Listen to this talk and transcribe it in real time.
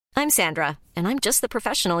I'm Sandra, and I'm just the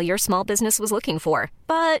professional your small business was looking for.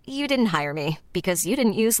 But you didn't hire me because you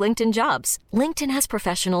didn't use LinkedIn Jobs. LinkedIn has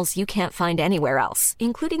professionals you can't find anywhere else,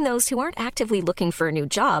 including those who aren't actively looking for a new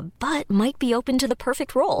job, but might be open to the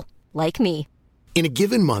perfect role, like me. In a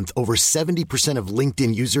given month, over 70% of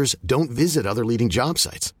LinkedIn users don't visit other leading job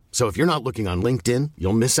sites. So if you're not looking on LinkedIn,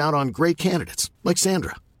 you'll miss out on great candidates like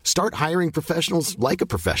Sandra. Start hiring professionals like a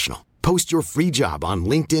professional. Post your free job on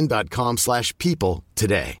linkedin.com/people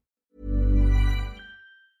today.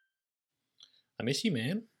 I miss you,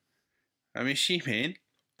 man. I miss you, man.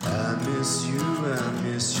 I miss you, man.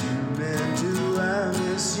 Do I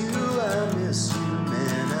miss you? I miss you,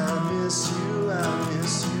 man. I miss you,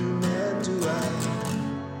 man. Do I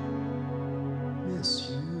miss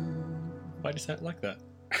you? Why do you say it like that?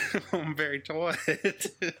 I'm very tired.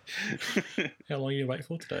 How long are you wait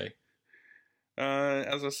for today?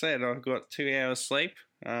 As I said, I've got 2 hours sleep.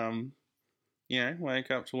 Wake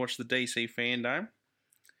up to watch the DC Fandom.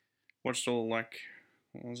 Watched all what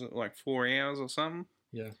was it, 4 hours or something?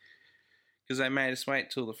 Yeah. Because they made us wait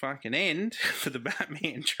till the fucking end for the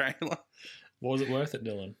Batman trailer. Was it worth it,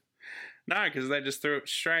 Dylan? No, because they just threw it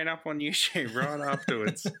straight up on YouTube right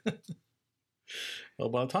afterwards. Well,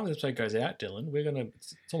 by the time this episode goes out, Dylan,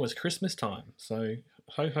 it's almost Christmas time. So,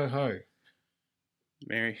 ho, ho, ho.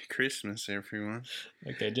 Merry Christmas, everyone.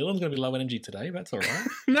 Okay, Dylan's going to be low energy today, but that's all right.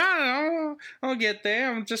 No, I'll get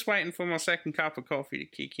there. I'm just waiting for my second cup of coffee to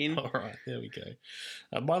kick in. All right, there we go.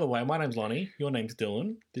 By the way, my name's Lonnie. Your name's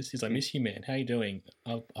Dylan. This is I Miss You, Man. How you doing,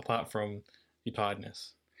 apart from your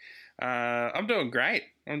tiredness? I'm doing great.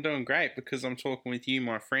 I'm doing great because I'm talking with you,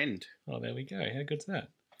 my friend. Oh, there we go. How good's that?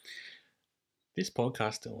 This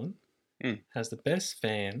podcast, Dylan, has the best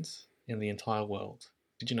fans in the entire world.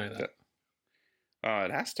 Did you know that? Oh,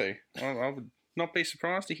 it has to. I would not be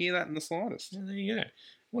surprised to hear that in the slightest. Yeah, there you go.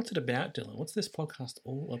 What's it about, Dylan? What's this podcast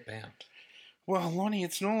all about? Well, Lonnie,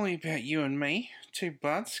 it's normally about you and me, two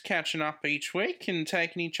buds, catching up each week and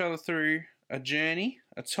taking each other through a journey,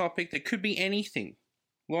 a topic that could be anything.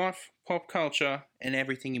 Life, pop culture, and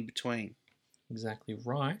everything in between. Exactly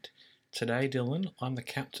right. Today, Dylan, I'm the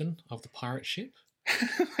captain of the pirate ship.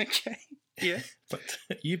 Okay, yeah. But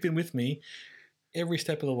you've been with me every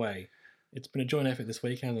step of the way. It's been a joint effort this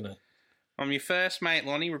week, hasn't it? I'm your first mate,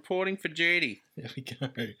 Lonnie, reporting for duty. There we go.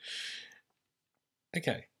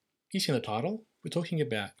 Okay, you seen the title? We're talking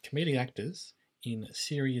about comedic actors in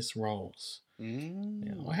serious roles.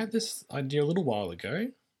 Now, I had this idea a little while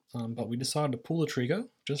ago, but we decided to pull the trigger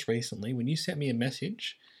just recently when you sent me a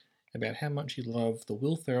message about how much you love the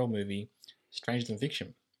Will Ferrell movie Stranger Than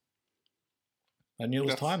Fiction. I knew it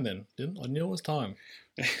was time then, didn't I? I knew it was time.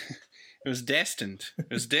 It was destined.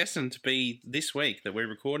 It was destined to be this week that we're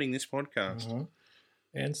recording this podcast. Uh-huh.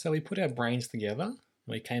 And so we put our brains together and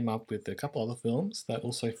we came up with a couple other films that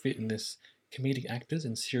also fit in this comedic actors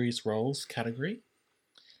in serious roles category.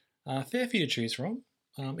 A fair few to choose from,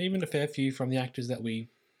 even a fair few from the actors that we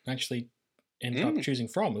actually ended up choosing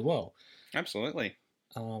from as well. Absolutely.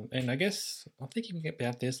 And I guess I'm thinking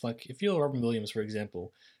about this, like if you're Robin Williams, for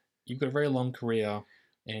example, you've got a very long career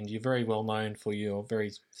and you're very well known for your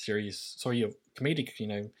very serious, your comedic,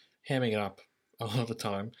 hamming it up a lot of the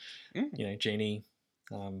time. Genie,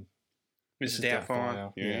 Mrs.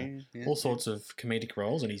 Doubtfire, yeah. All sorts of comedic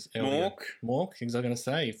roles, and he's Mork, things I'm going to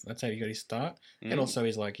say. That's how he got his start, and also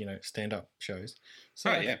his stand-up shows.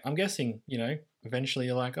 So I'm guessing, eventually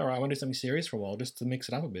you're like, all right, I want to do something serious for a while just to mix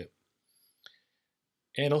it up a bit.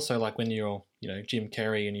 And also, like when you're, Jim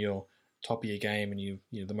Carrey and you're top of your game and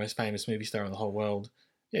you're the most famous movie star in the whole world,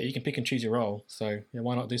 you can pick and choose your role. So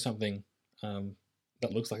why not do something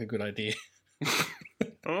that looks like a good idea?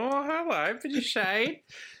 Oh, hello, bit of shade.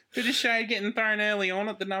 Bit of shade getting thrown early on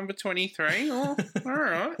at the number 23. Oh, all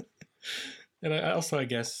right. And I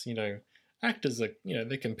guess, actors are,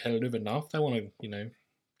 they're competitive enough. They want to,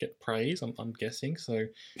 get praise, I'm guessing. So,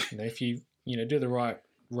 if you, do the right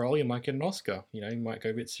role, you might get an Oscar. You might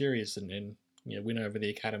go a bit serious and win over the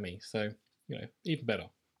Academy. So, even better.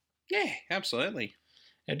 Yeah, absolutely.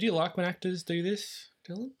 And do you like when actors do this,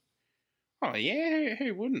 Dylan? Oh, yeah,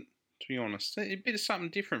 who wouldn't, to be honest? A bit of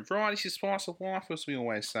something different. Variety's the spice of life, as we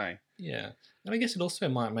always say. Yeah. And I guess it also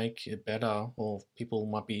might make it better, or people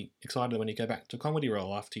might be excited when you go back to a comedy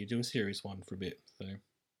role after you do a serious one for a bit. So.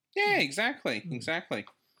 Yeah, exactly.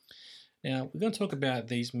 Now, we're going to talk about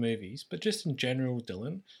these movies, but just in general,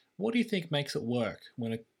 Dylan, what do you think makes it work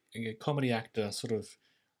when a comedy actor sort of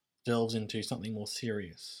delves into something more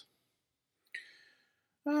serious?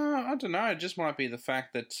 I don't know. It just might be the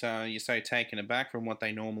fact that you say taken aback from what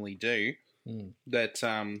they normally do. That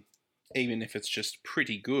even if it's just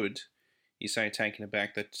pretty good, you say taken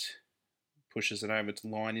aback that pushes it over to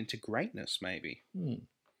line into greatness, maybe.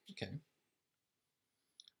 Okay.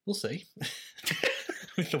 We'll see.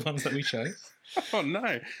 With the ones that we chose. Oh,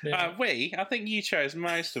 no. Yeah. I think you chose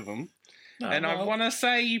most of them. No, and I want to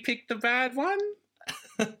say you picked the bad one?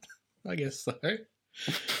 I guess so.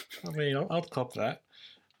 I mean, I'll cop that.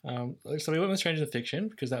 So we went with Stranger Than Fiction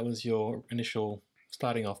because that was your initial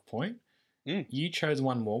starting off point. You chose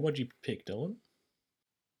one more. What did you pick, Dylan?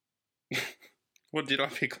 What did I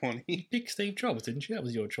pick, Lonnie? You picked Steve Jobs, didn't you? That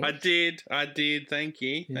was your choice. I did. Thank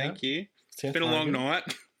you. Yeah. Thank you. Seth It's been a long Rogen.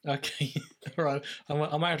 night. Okay. All right.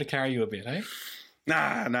 I might have to carry you a bit, eh?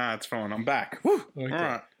 Nah, it's fine. I'm back. Woo. Okay. All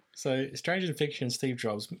right. So Stranger Than Fiction and Steve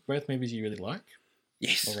Jobs, both movies you really like.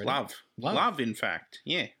 Yes, Already? love, in fact.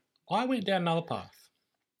 Yeah. I went down another path.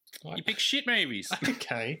 You pick shit movies.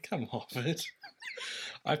 Okay, come off it.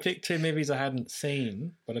 I picked two movies I hadn't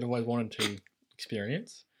seen, but I'd always wanted to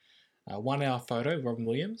experience. 1 Hour Photo, Robin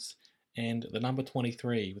Williams, and The Number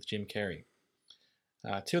 23 with Jim Carrey.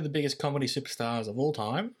 Two of the biggest comedy superstars of all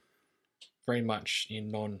time, very much in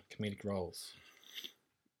non-comedic roles.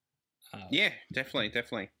 Yeah, definitely.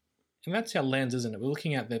 And that's our lens, isn't it? We're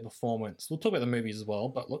looking at their performance. We'll talk about the movies as well,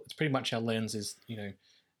 but it's pretty much our lens is,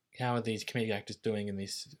 how are these comedic actors doing in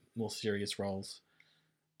these more serious roles?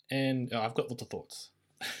 And I've got lots of thoughts.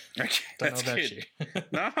 Okay, Don't that's know about good. you.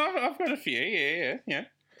 No, I've got a few. Yeah.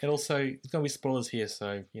 And also, there's going to be spoilers here,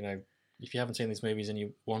 so, if you haven't seen these movies and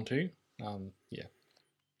you want to,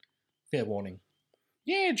 fair warning.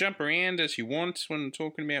 Yeah, jump around as you want when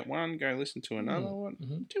talking about one. Go listen to another one.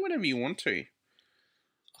 Mm-hmm. Do whatever you want to.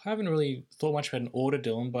 I haven't really thought much about an order,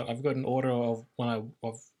 Dylan, but I've got an order of how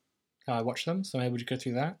I watch them, so maybe we could go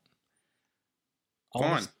through that.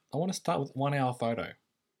 Fine. I want to start with 1 Hour Photo.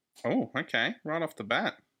 Oh, okay. Right off the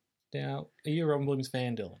bat. Now, are you a Robin Williams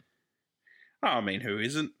fan, Dylan? Oh, I mean, who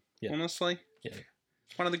isn't, honestly? Yeah.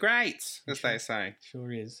 One of the greats, as they say.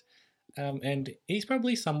 Sure is. And he's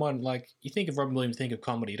probably someone, you think of Robin Williams, think of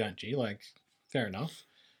comedy, don't you? Fair enough.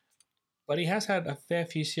 But he has had a fair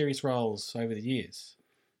few serious roles over the years.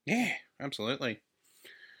 Yeah, absolutely.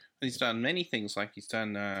 He's done many things, he's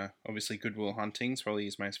done, obviously, Good Will Hunting's probably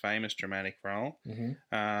his most famous dramatic role.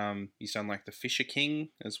 Mm-hmm. He's done, The Fisher King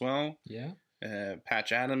as well. Yeah.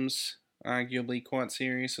 Patch Adams, arguably quite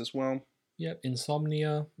serious as well. Yep,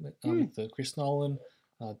 Insomnia, with Chris Nolan,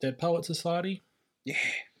 Dead Poet Society. Yeah,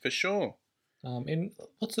 for sure. In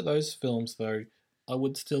lots of those films, though, I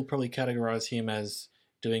would still probably categorize him as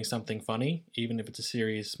doing something funny, even if it's a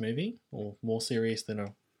serious movie, or more serious than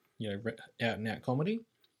a, out-and-out comedy.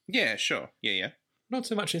 Yeah, sure. Yeah. Not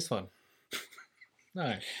so much this one.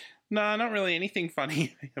 No. No, not really anything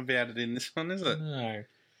funny about it in this one, is it? No.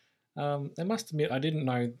 I must admit, I didn't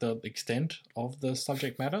know the extent of the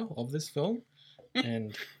subject matter of this film.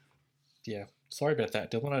 And, yeah, sorry about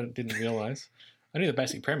that, Dylan. I didn't realise. I knew the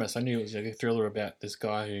basic premise. I knew it was a thriller about this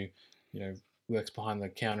guy who, works behind the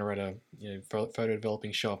counter at a, photo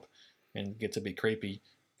developing shop and gets a bit creepy.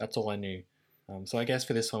 That's all I knew. So I guess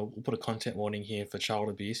for this one, we'll put a content warning here for child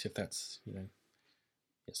abuse if that's,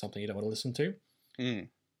 something you don't want to listen to.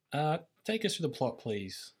 Take us through the plot,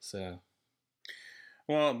 please, sir.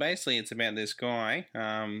 Well, basically, it's about this guy,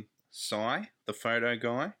 Cy, the photo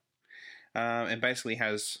guy, and basically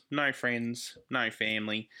has no friends, no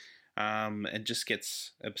family, and just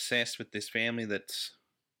gets obsessed with this family that's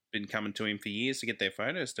been coming to him for years to get their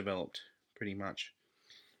photos developed, pretty much.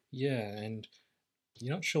 Yeah, and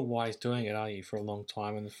you're not sure why he's doing it, are you, for a long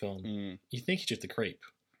time in the film? You think he's just a creep,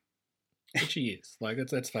 which he is.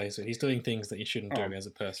 Let's face it, he's doing things that you shouldn't do as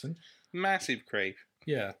a person. Massive creep.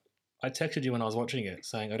 Yeah. I texted you when I was watching it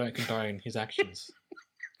saying I don't condone his actions.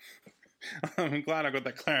 I'm glad I got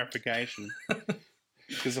that clarification.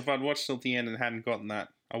 Because if I'd watched till the end and hadn't gotten that,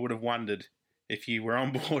 I would have wondered if you were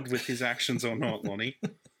on board with his actions or not, Lonnie.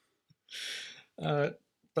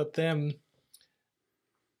 But then,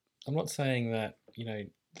 I'm not saying that,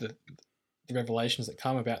 the revelations that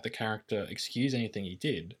come about the character excuse anything he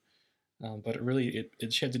did, but it really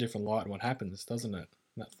sheds a different light on what happens, doesn't it?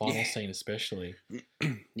 That final scene especially.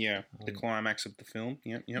 Yeah, the climax of the film.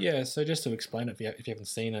 Yep. Yeah, so just to explain it, if you haven't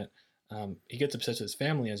seen it, he gets obsessed with his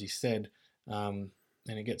family, as you said, and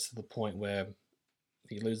it gets to the point where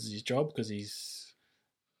he loses his job because he's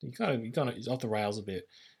off the rails a bit.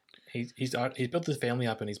 He's built his family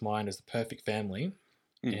up in his mind as the perfect family,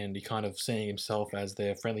 and he kind of seeing himself as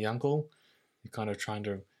their friendly uncle. He's kind of trying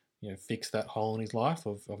to fix that hole in his life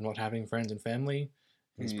of not having friends and family.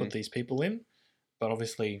 And he's put these people in. But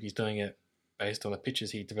obviously he's doing it based on the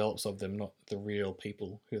pictures he develops of them, not the real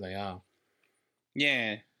people who they are.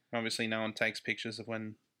 Yeah. Obviously no one takes pictures of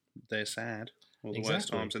when they're sad or the worst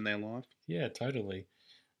times in their life. Yeah, totally.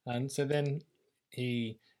 And so then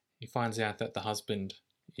he finds out that the husband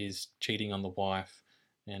is cheating on the wife,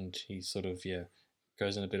 and he sort of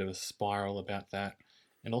goes in a bit of a spiral about that.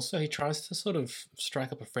 And also he tries to sort of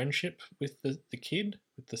strike up a friendship with the kid,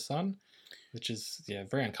 with the son, which is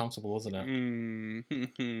very uncomfortable, isn't it?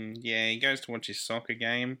 Mm-hmm. Yeah, he goes to watch his soccer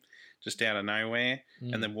game just out of nowhere,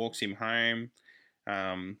 and then walks him home.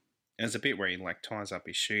 And there's a bit where he like ties up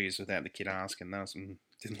his shoes without the kid asking.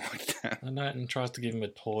 Didn't like that. I know, and tries to give him a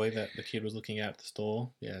toy that the kid was looking at the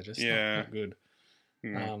store. Yeah, just not good.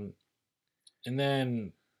 And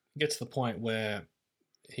then gets to the point where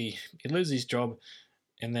he loses his job,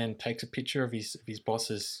 and then takes a picture of his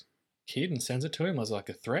boss's kid and sends it to him as like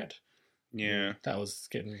a threat. Yeah, that was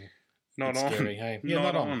getting not scary. On. Hey,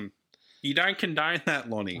 not on. You don't condone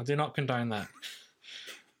that, Lonnie. I do not condone that.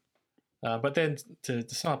 But then to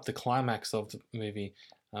sum up the climax of the movie,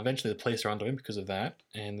 eventually the police are onto him because of that,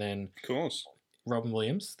 and then of course Robin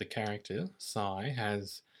Williams, the character Cy,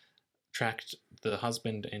 has tracked the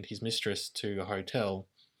husband and his mistress to a hotel,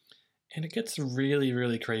 and it gets really,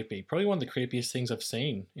 really creepy. Probably one of the creepiest things I've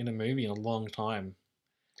seen in a movie in a long time.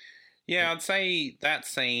 Yeah, I'd say that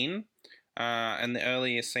scene and the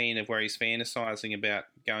earlier scene of where he's fantasizing about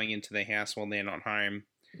going into their house while they're not home,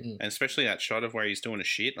 and especially that shot of where he's doing a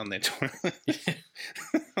shit on their toilet.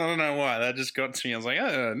 I don't know why. That just got to me. I was like,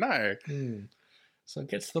 oh, no. So it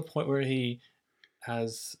gets to the point where he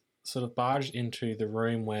has sort of barged into the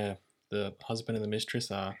room where the husband and the mistress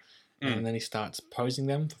are, and then he starts posing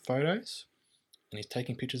them for photos, and he's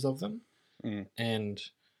taking pictures of them, and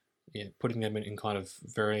putting them in kind of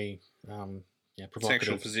very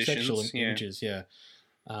provocative sexual images.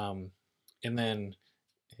 And then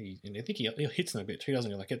I think he hits them a bit too, doesn't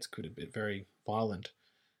he? Like it's a bit very violent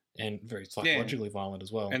and very psychologically violent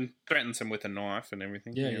as well, and threatens him with a knife and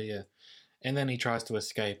everything. Yeah. And then he tries to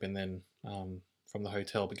escape, and then from the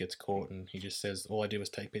hotel, but gets caught, and he just says, "All I did was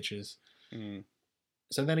take pictures."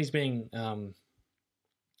 So then he's being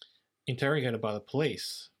interrogated by the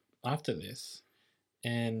police after this,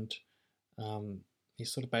 and he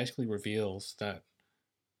sort of basically reveals that,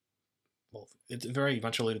 well, it's very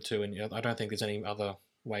much alluded to, and I don't think there's any other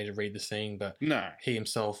way to read the scene, but he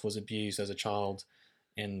himself was abused as a child,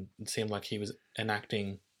 and it seemed like he was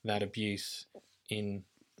enacting that abuse in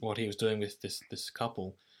what he was doing with this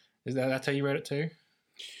couple. That's how you read it too?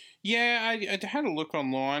 Yeah, I had a look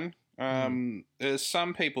online. There's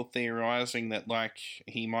some people theorizing that like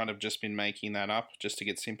he might have just been making that up just to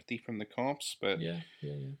get sympathy from the cops, but yeah.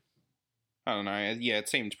 I don't know. Yeah, it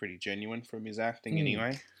seemed pretty genuine from his acting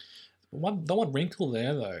anyway. The one wrinkle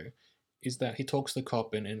there though is that he talks to the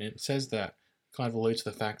cop and it says that, kind of alludes to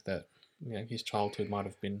the fact that his childhood might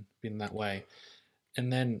have been that way,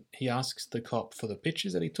 and then he asks the cop for the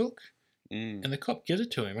pictures that he took, and the cop gives it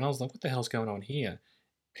to him, and I was like, what the hell's going on here?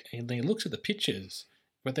 And then he looks at the pictures,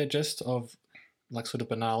 but they're just of like sort of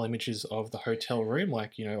banal images of the hotel room,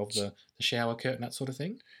 like, of the shower curtain, that sort of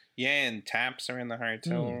thing. Yeah, and taps around the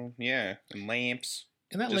hotel room. Yeah, and lamps.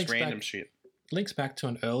 And that just random shit. Links back to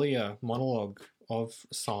an earlier monologue of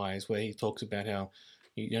Cy's where he talks about how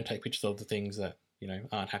you don't take pictures of the things that,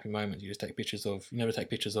 aren't happy moments. You never take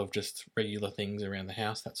pictures of just regular things around the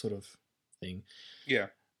house, that sort of thing. Yeah.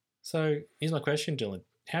 So here's my question, Dylan.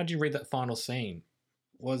 How did you read that final scene?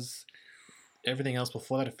 Was everything else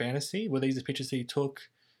before that a fantasy? Were these the pictures he took?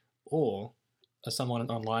 Or, as someone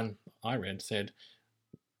online I read said,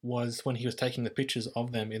 was when he was taking the pictures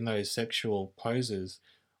of them in those sexual poses,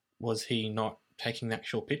 was he not taking the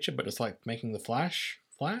actual picture, but it's like making the flash?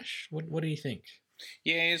 What do you think?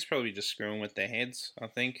 Yeah, he's probably just screwing with their heads, I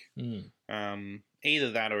think.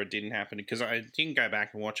 Either that or it didn't happen, because I didn't go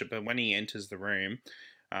back and watch it, but when he enters the room,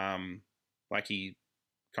 like he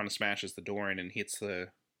kind of smashes the door in and hits the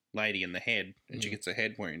lady in the head, and she gets a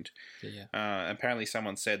head wound. Apparently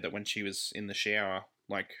someone said that when she was in the shower,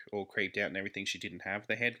 like all creeped out and everything, she didn't have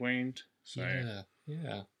the head wound. So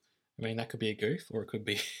yeah. I mean, that could be a goof, or it could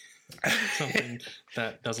be something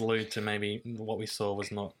that does allude to maybe what we saw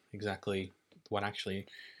was not exactly what actually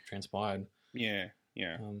transpired. Yeah.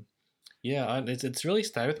 It's really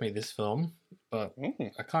stayed with me, this film, but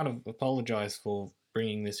I kind of apologise for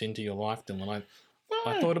bringing this into your life, Dylan.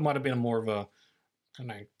 I thought it might have been more of a,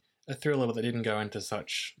 a thriller that didn't go into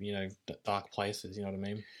such, dark places, you know what I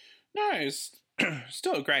mean? No, it's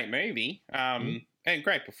still a great movie, and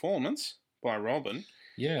great performance by Robin.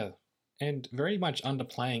 Yeah, and very much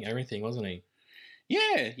underplaying everything, wasn't he?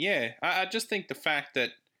 Yeah. I just think the fact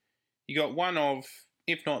that you got one of,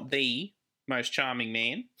 if not the most charming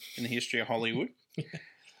man in the history of Hollywood,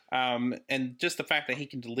 and just the fact that he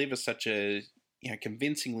can deliver such a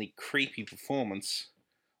convincingly creepy performance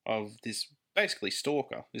of this basically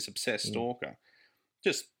stalker, this obsessed stalker,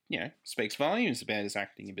 just, speaks volumes about his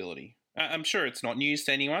acting ability. I'm sure it's not news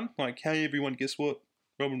to anyone. Like, hey, everyone, guess what?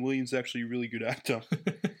 Robin Williams is actually a really good actor.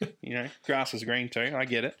 Grass is green too. I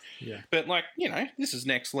get it. Yeah. But, this is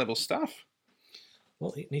next level stuff.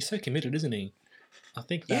 Well, he's so committed, isn't he? I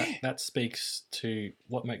think that speaks to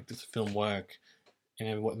what makes this film work,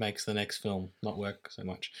 and what makes the next film not work so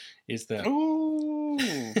much, is that... Ooh,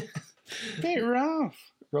 bit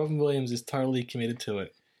rough. Robin Williams is totally committed to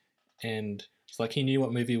it. And it's like he knew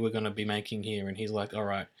what movie we're going to be making here, and he's like, all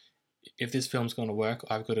right, if this film's going to work,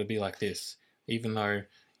 I've got to be like this. Even though,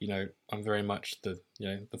 I'm very much the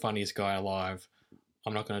funniest guy alive,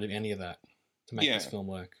 I'm not going to do any of that to make this film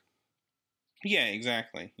work. Yeah,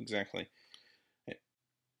 exactly.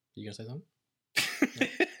 You going to say something?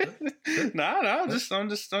 No, I'm just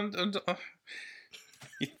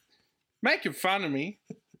making fun of me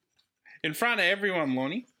in front of everyone,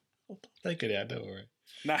 Lonnie. I'll take it out, don't worry.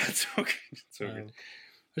 No, it's all good. It's all good.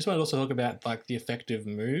 I just want to also talk about the effective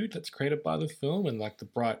mood that's created by the film, and the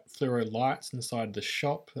bright fluoro lights inside the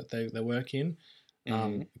shop that they work in.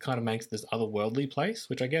 It kind of makes this otherworldly place,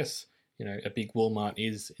 which I guess a big Walmart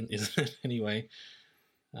isn't it anyway?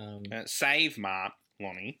 Save Mart,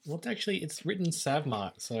 Lonnie. Well, it's written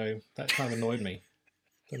Savmart, so that kind of annoyed me.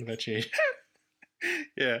 I don't know about you.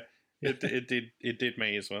 Yeah, it did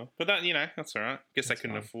me as well. But that that's all right. Guess they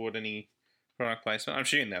couldn't afford any product placement. I'm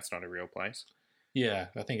assuming that's not a real place. Yeah,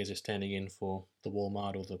 I think it's just standing in for the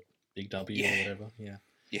Walmart or the Big W or whatever. Yeah.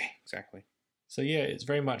 Yeah, exactly. So yeah, it's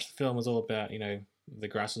very much, the film is all about, the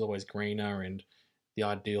grass is always greener, and the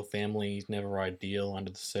ideal family is never ideal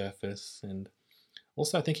under the surface. And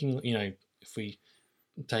also thinking, if we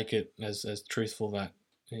take it as truthful that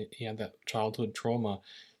he had that childhood trauma,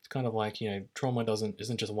 it's kind of like, trauma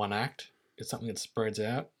isn't just one act. It's something that spreads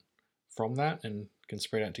out from that and can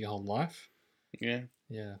spread out to your whole life. Yeah.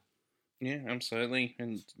 Yeah. Yeah, absolutely.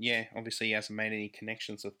 And obviously he hasn't made any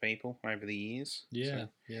connections with people over the years. Yeah, so.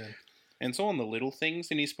 yeah. And it's all in the little things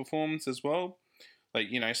in his performance as well. Like,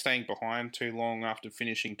 staying behind too long after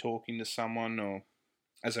finishing talking to someone, or,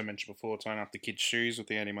 as I mentioned before, tying up the kid's shoes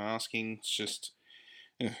without him asking. It's just,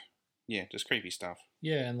 just creepy stuff.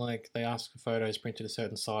 Yeah, and they ask for photos printed a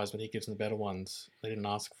certain size, but he gives them the better ones they didn't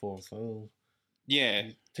ask for. So,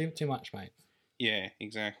 too much, mate. Yeah,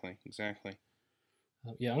 exactly.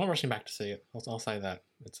 I'm not rushing back to see it. I'll say that.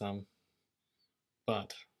 It's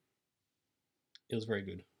but it was very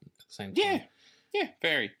good at the same time. Yeah,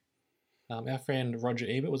 very. Our friend Roger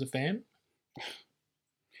Ebert was a fan. Of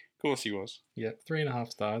course he was. Yeah, 3.5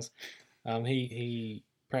 stars. He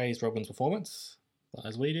praised Robin's performance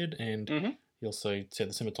as we did, and he also said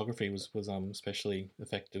the cinematography was especially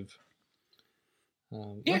effective.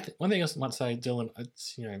 One thing else I might say, Dylan,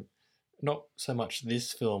 it's not so much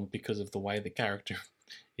this film because of the way the character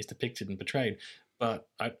is depicted and portrayed, but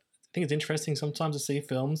I think it's interesting sometimes to see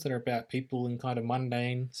films that are about people in kind of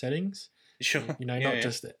mundane settings. Sure. Not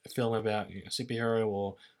just a film about a superhero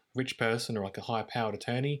or a rich person or a high-powered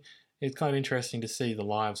attorney. It's kind of interesting to see the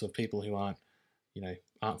lives of people who aren't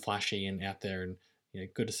flashy and out there, and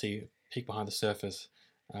good to see peek behind the surface.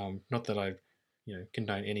 Not that I,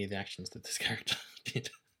 condone any of the actions that this character did.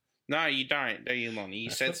 No, you don't, do you, Lonnie? You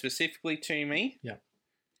said specifically to me. Yeah.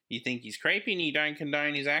 You think he's creepy and you don't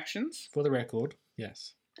condone his actions? For the record,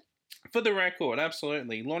 yes. For the record,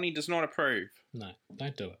 absolutely. Lonnie does not approve. No,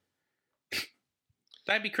 don't do it.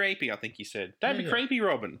 Don't be creepy, I think you said. Don't be creepy,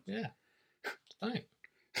 Robin. Yeah. Don't.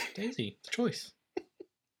 It's easy. It's a choice.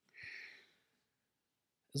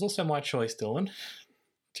 It's also my choice, Dylan,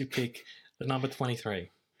 to pick the number 23.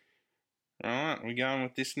 All right, we're going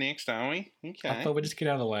with this next, are we? Okay. I thought we'd just get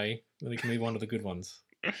out of the way, then we can move on to the good ones.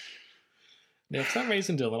 Now, for some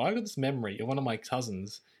reason, Dylan, I got this memory of one of my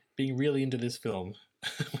cousins being really into this film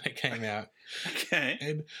when it came out. Okay.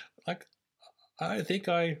 And, I think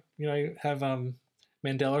I, have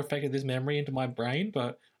Mandela affected this memory into my brain,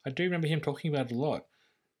 but I do remember him talking about it a lot.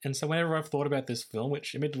 And so whenever I've thought about this film,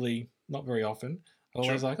 which admittedly not very often, I was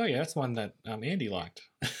always like, oh yeah, that's the one that Andy liked.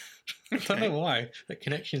 I don't know why. That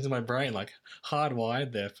connection's in my brain,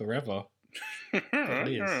 hardwired there forever. It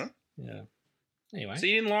is. Yeah. Anyway. So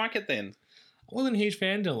you didn't like it then? I wasn't a huge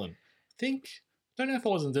fan, Dylan. Don't know if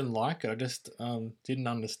I didn't like it, I just didn't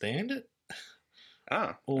understand it.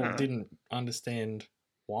 Or didn't understand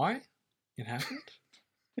why it happened.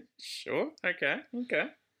 Sure. Okay.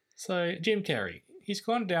 So, Jim Carrey, he's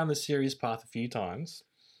gone down the serious path a few times.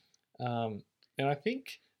 And I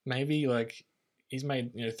think maybe, he's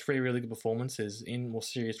made, 3 really good performances in more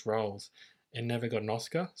serious roles and never got an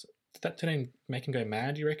Oscar. So did that turn him, make him go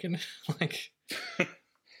mad, you reckon?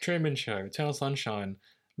 Truman Show, Eternal Sunshine,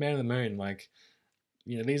 Man of the Moon, like,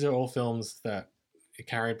 these are all films that are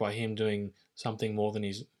carried by him doing something more than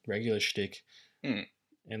his regular shtick. Mm.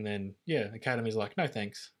 And then, Academy's like, no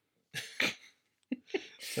thanks.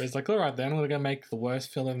 So he's like, all right then, we're going to make the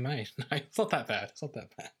worst film ever made. No, it's not that bad. It's not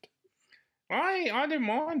that bad. I didn't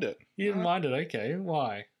mind it. You didn't mind it? Okay.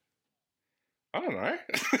 Why? I don't know.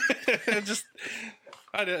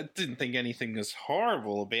 I didn't think anything was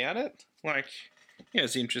horrible about it. Like,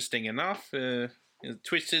 it's interesting enough. It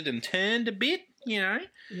twisted and turned a bit, Yeah,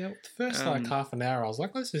 the first half an hour, I was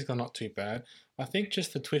like, this is not too bad. I think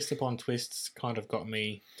just the twist upon twists kind of got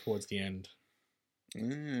me towards the end.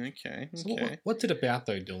 Okay. So what's it about,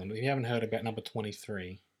 though, Dylan? If you haven't heard about number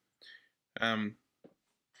 23. I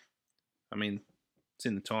mean, it's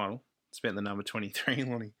in the title. It's about the number 23,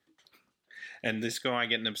 Lonnie. And this guy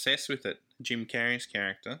getting obsessed with it. Jim Carrey's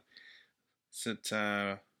character. Is it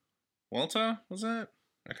Walter, was it?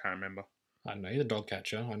 I can't remember. I don't know. He's a dog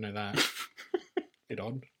catcher. I know that. Bit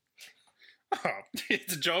odd. Oh,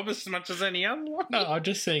 it's a job as much as any other one. No, I'm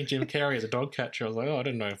just seeing Jim Carrey as a dog catcher. I was like, I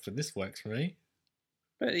don't know if this works for me.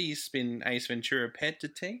 But he's been Ace Ventura Pet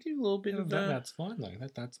Detective, a little bit of that. That's fine, though.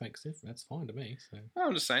 That makes sense. That's fine to me. So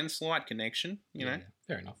I'm just saying, slight connection, you know.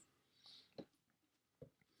 Fair enough.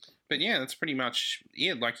 But yeah, that's pretty much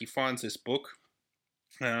it. Like, he finds this book.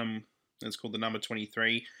 It's called The Number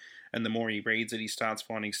 23. And the more he reads it, he starts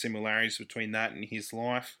finding similarities between that and his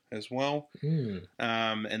life as well. Mm.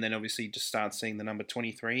 And then obviously just starts seeing the number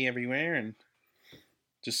 23 everywhere and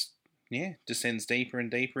just, descends deeper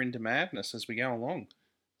and deeper into madness as we go along.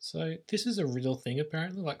 So this is a real thing,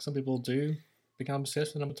 apparently. Like, some people do become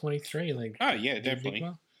obsessed with number 23. Like, oh, yeah, definitely.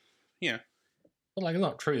 Enigma. Yeah. But, like, it's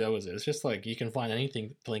not true, though, is it? It's just, like, you can find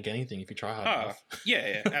anything to link anything if you try hard enough.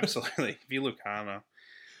 Yeah, absolutely. If you look hard enough.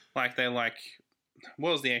 Like, they're like...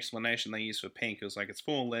 What was the explanation they used for pink? It was like, it's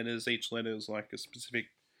 4 letters. Each letter is like a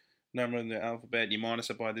specific number in the alphabet. You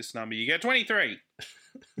minus it by this number, you get 23.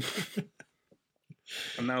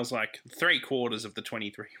 And that was like 3/4 of the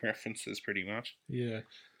 23 references, pretty much. Yeah.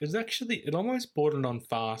 It almost bordered on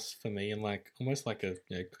farce for me, and like almost like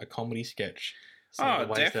a comedy sketch. So the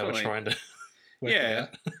ways definitely. They were trying to work out.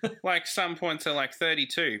 Like, some points are like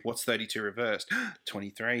 32. What's 32 reversed?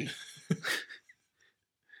 23.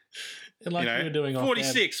 And like we were doing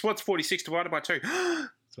 46. What's 46 divided by 2?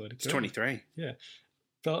 It's 23. Yeah.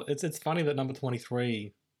 But it's funny that number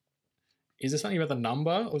 23, is there something about the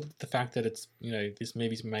number or the fact that it's, this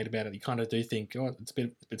movie's made about it? You kind of do think, it's a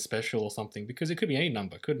bit special or something, because it could be any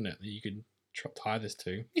number, couldn't it, that you could tie this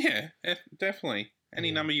to? Yeah, definitely.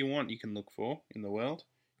 Any number you want, you can look for in the world.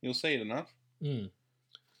 You'll see it enough. Mm.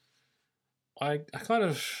 I thought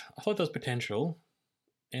there was potential,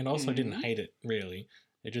 and also didn't hate it, really.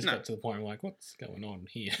 It just got to the point where, like, what's going on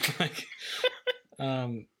here?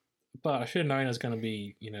 But I should have known it was going to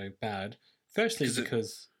be, bad. Firstly,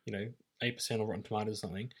 because, 8% on Rotten Tomatoes or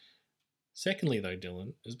something. Secondly, though,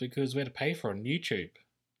 Dylan, is because we had to pay for it on YouTube.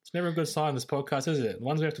 It's never a good sign, this podcast, is it? The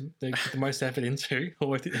ones we have to put the most effort into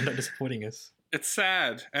will end up disappointing us. It's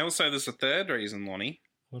sad. And also, there's a third reason, Lonnie.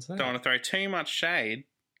 What's that? Don't want to throw too much shade,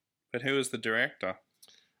 but who is the director?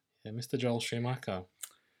 Yeah, Mr. Joel Schumacher.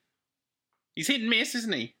 He's hit and miss,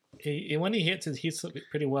 isn't he? When he hits it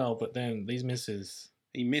pretty well, but then these misses.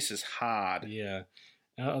 He misses hard. Yeah.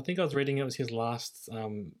 I think I was reading it was his last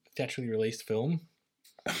theatrically released film.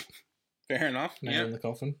 Fair enough. Nail in the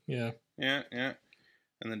coffin. Yeah. Yeah.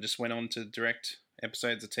 And then just went on to direct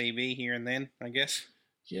episodes of TV here and then, I guess.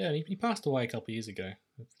 Yeah, and he passed away a couple of years ago,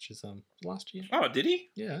 which is last year. Oh, did he?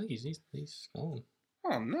 Yeah, he's gone.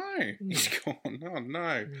 Oh, no. He's gone. Oh,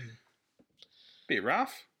 no. Bit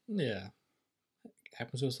rough. Yeah.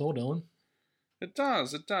 Happens to us all, Dylan. It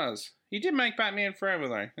does. He did make Batman Forever,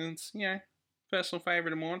 though. And it's, personal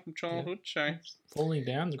favourite of mine from childhood. So Falling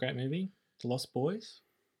Down is a great movie. The Lost Boys.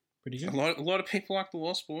 Pretty good. A lot of people like The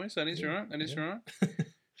Lost Boys. That is right. That is right.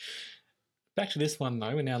 Back to this one,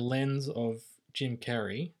 though, in our lens of Jim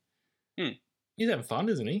Carrey. He's having fun,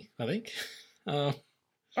 isn't he? I think.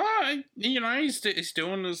 He's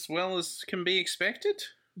doing as well as can be expected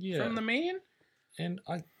from the man. And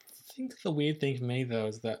I think the weird thing for me, though,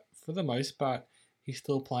 is that for the most part, he's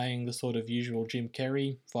still playing the sort of usual Jim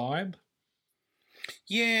Carrey vibe.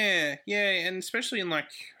 Yeah, and especially in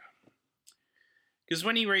because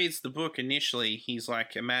when he reads the book initially, he's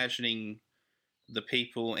like imagining the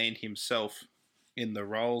people and himself in the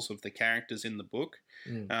roles of the characters in the book.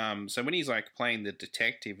 So when he's like playing the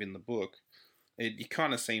detective in the book, it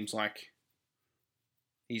kind of seems like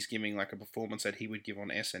he's giving like a performance that he would give on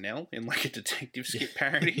SNL in like a detective skit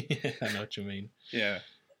parody. Yeah, I know what you mean. Yeah.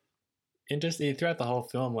 And just throughout the whole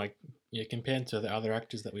film, like, compared to the other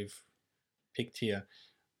actors that we've picked here,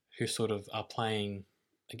 who sort of are playing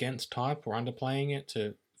against type or underplaying it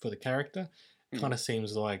for the character. It kind of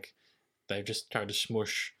seems like they've just tried to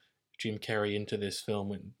smush Jim Carrey into this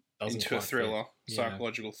film and into a thriller,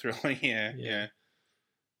 psychological thriller. Yeah.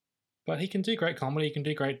 But he can do great comedy. He can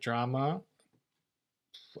do great drama.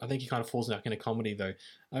 I think he kind of falls back into comedy, though.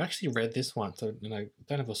 I've actually read this one, so don't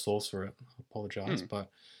have a source for it. I apologise, but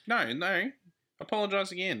no,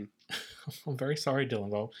 apologise again. I'm very sorry, Dylan.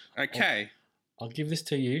 Well, okay, I'll give this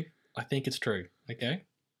to you. I think it's true. Okay.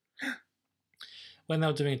 When they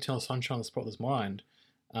were doing Eternal Sunshine of the Spotless Mind,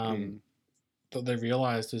 what they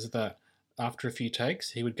realised is that after a few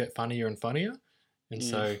takes, he would get funnier and funnier, and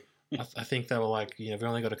so. I think they were like, we've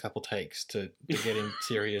only got a couple takes to get him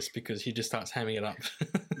serious because he just starts hamming it up.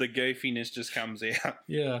 The goofiness just comes out.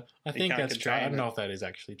 Yeah, I think that's true. I don't know if that is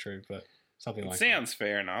actually true, but something like that. Sounds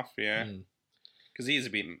fair enough, yeah. Because he is a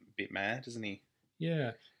bit mad, isn't he?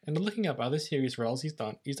 Yeah, and looking up other serious roles he's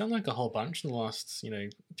done like a whole bunch in the last,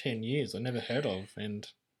 10 years I've never heard of, and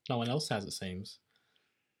no one else has, it seems.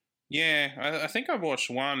 Yeah, I think I watched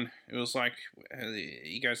one. It was like,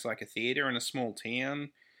 he goes to like a theatre in a small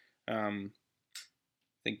town. I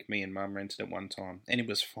think me and Mum rented it one time, and it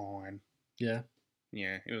was fine. Yeah.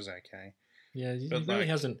 Yeah, it was okay. Yeah, he really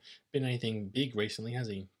hasn't been anything big recently, has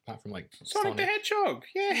he? Apart from like Sonic the Hedgehog.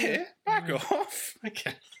 Yeah, back off.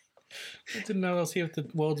 Okay. I didn't know I was here with the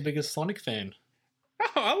world's biggest Sonic fan.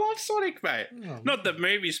 Oh, I love Sonic, mate. Oh, not the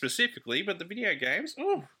movie specifically, but the video games.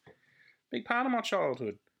 Oh, big part of my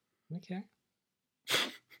childhood. Okay.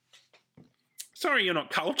 Sorry you're not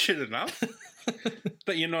cultured enough.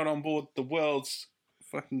 That you're not on board the world's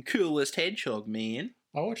fucking coolest hedgehog, man.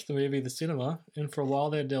 I watched the movie at the cinema, and for a while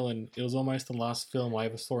there, Dylan, it was almost the last film I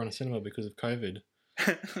ever saw in a cinema because of COVID.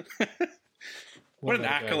 What an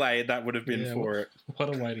accolade that would have been for it.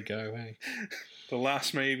 What a way to go, hey? The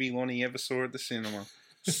last movie Lonnie ever saw at the cinema.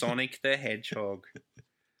 Sonic the Hedgehog.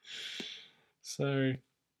 So,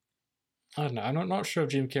 I don't know. I'm not sure if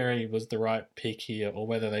Jim Carrey was the right pick here or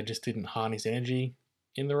whether they just didn't harness energy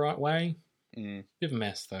in the right way. Bit of a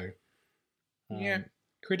mess, though. Yeah.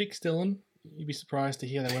 Critics, Dylan, you'd be surprised to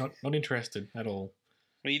hear they were not interested at all.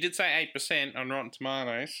 Well, you did say 8% on Rotten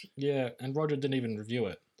Tomatoes. Yeah, and Roger didn't even review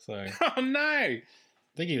it, so... Oh, no! I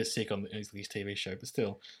think he was sick on his TV show, but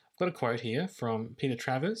still. I've got a quote here from Peter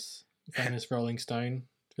Travers, famous Rolling Stone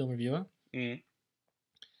film reviewer.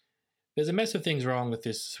 There's a mess of things wrong with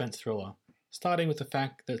this suspense thriller, starting with the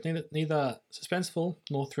fact that it's neither suspenseful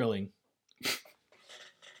nor thrilling.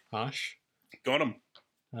 Harsh. Got him.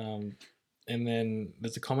 And then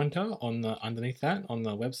there's a commenter underneath that on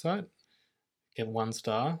the website. Get 1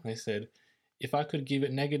 star. They said, if I could give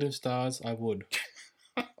it negative stars, I would.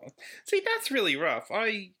 See, that's really rough.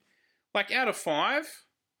 Out of 5,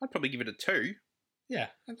 I'd probably give it a 2. Yeah.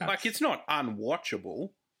 Like, it's not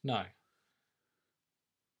unwatchable. No.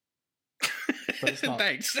 But it's not.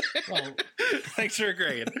 Thanks. Well, thanks for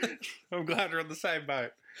agreeing. I'm glad we're on the same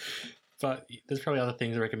boat. But there's probably other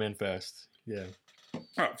things I recommend first. Yeah.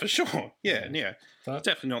 Oh, for sure. Yeah. But it's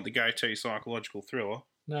definitely not the go-to psychological thriller.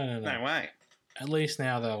 No. No way. At least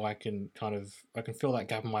now, though, I can fill that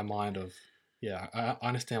gap in my mind of, I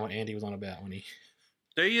understand what Andy was on about when he...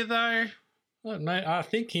 Do you, though? No, I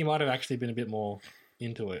think he might have actually been a bit more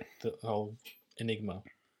into it, the whole Enigma.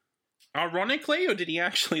 Ironically, or did he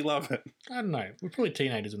actually love it? I don't know. We're probably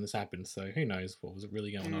teenagers when this happened, so who knows what was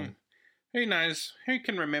really going on. Who knows? Who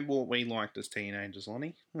can remember what we liked as teenagers,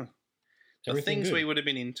 Lonnie? The Everything things good. We would have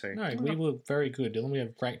been into. No, we were very good, Dylan. We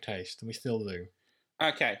have great taste, and we still do.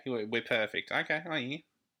 Okay, we're perfect. Okay, I hear.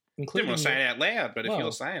 Including Didn't want to say it out loud, but if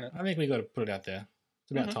you're saying it. I think we got to put it out there.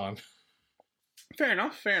 It's about time. Fair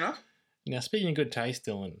enough. Now, speaking of good taste,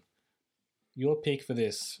 Dylan, your pick for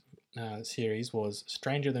this series was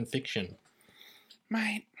Stranger Than Fiction.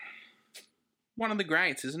 Mate, one of the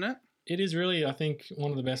greats, isn't it? It is really, I think,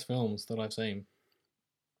 one of the best films that I've seen.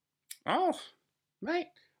 Oh, mate,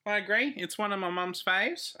 I agree. It's one of my mum's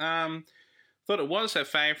faves. Thought it was her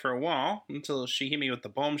fave for a while until she hit me with the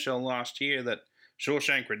bombshell last year that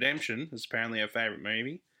Shawshank Redemption is apparently her favourite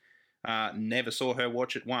movie. Never saw her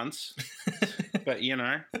watch it once, but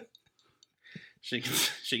she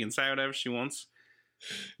can say whatever she wants.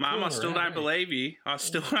 Mum, I still don't believe you. I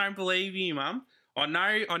still don't believe you, Mum. I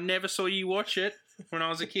know I never saw you watch it when I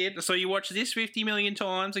was a kid. I saw you watch this 50 million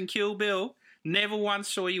times and Kill Bill. Never once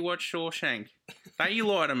saw you watch Shawshank. Don't you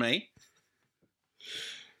lie to me.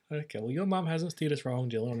 Okay, well, your mum hasn't steered us wrong,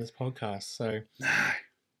 Dylan, on this podcast, so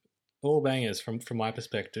all bangers from my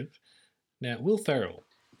perspective. Now, Will Ferrell,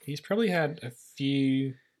 he's probably had a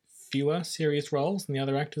fewer serious roles than the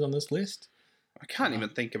other actors on this list. I can't even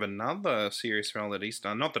think of another serious role that he's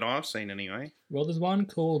done. Not that I've seen, anyway. Well, there's one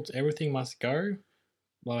called Everything Must Go.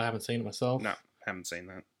 Well, I haven't seen it myself. No, haven't seen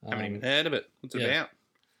that. Haven't even heard of it. What's it about?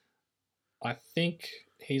 I think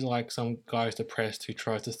he's like some guy who's depressed who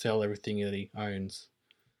tries to sell everything that he owns.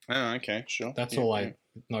 Oh, okay, sure. That's all I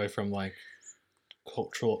know from like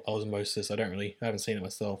cultural osmosis. I haven't seen it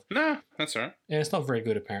myself. No, that's all right. And it's not very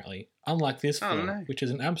good, apparently. Unlike this film, which is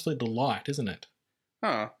an absolute delight, isn't it?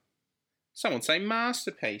 Oh, some would say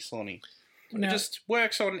masterpiece, Lonnie. Now, it just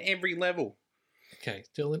works on every level. Okay,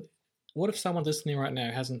 Dylan, what if someone listening right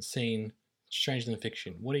now hasn't seen Stranger Than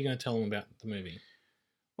Fiction? What are you going to tell them about the movie?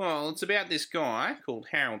 Well, it's about this guy called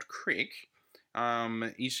Harold Crick.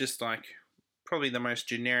 He's just like probably the most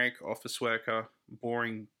generic office worker,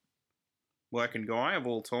 boring working guy of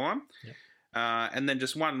all time. Yep. And then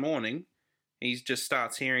just one morning, he just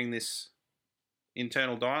starts hearing this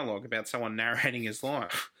internal dialogue about someone narrating his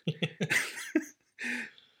life.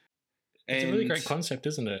 It's a really great concept,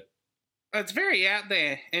 isn't it? It's very out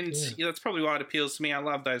there, and that's probably why it appeals to me. I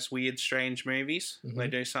love those weird, strange movies. Mm-hmm. They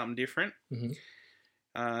do something different. Mm-hmm.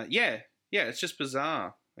 It's just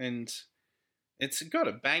bizarre, and it's got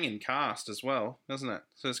a banging cast as well, doesn't it?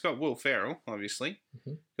 So it's got Will Ferrell, obviously.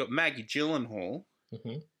 Mm-hmm. Got Maggie Gyllenhaal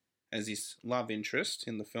as his love interest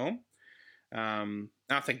in the film.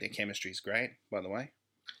 I think their chemistry is great, by the way.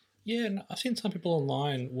 Yeah, and I've seen some people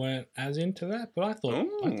online weren't as into that, but I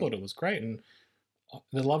thought it was great. And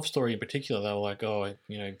the love story in particular, they were like,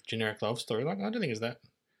 generic love story. Like, I don't think it's that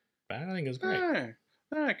bad. I think it's great.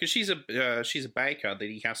 No, because she's a baker that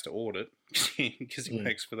he has to audit because he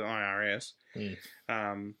works for the IRS.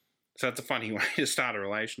 So it's a funny way to start a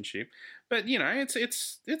relationship. But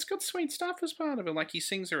it's got sweet stuff as part of it. Like, he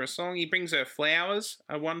sings her a song. He brings her flowers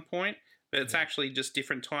at one point, but it's actually just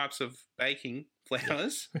different types of baking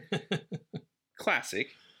flowers. Classic.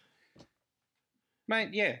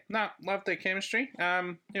 Mate, love their chemistry.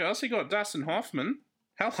 Who else? You got Dustin Hoffman.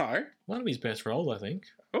 Hello. One of his best roles, I think.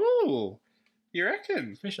 Ooh, you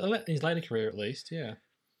reckon? Especially his later career, at least, yeah.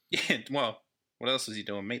 Yeah, well, what else is he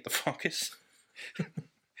doing? Meet the Fockers.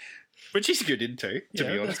 Which he's good into, to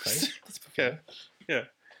be honest. Yeah.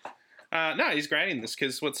 No, he's great in this,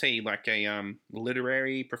 because what's he, like a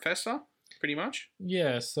literary professor, pretty much?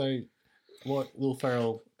 Yeah, so what Will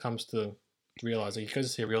Ferrell comes to realise, he goes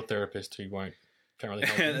to see a real therapist who can't really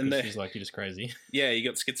help him, because she's like, you're just crazy. Yeah, you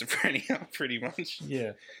got schizophrenia, pretty much.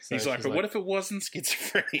 Yeah. So he's like, but what if it wasn't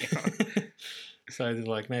schizophrenia? So they're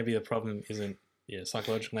like, maybe the problem isn't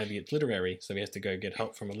psychological, maybe it's literary, so he has to go get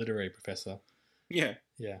help from a literary professor. Yeah.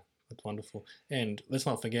 Yeah, that's wonderful. And let's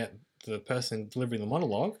not forget the person delivering the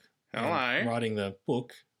monologue, writing the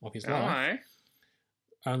book of his life,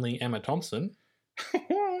 only Emma Thompson.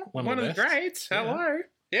 One of the greats. Hello.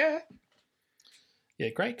 Yeah. Yeah,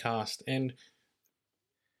 great cast, and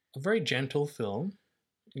a very gentle film.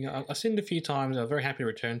 I've seen it a few times. I'm very happy to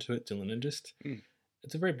return to it, Dylan, and just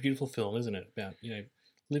it's a very beautiful film, isn't it? About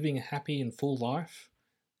living a happy and full life.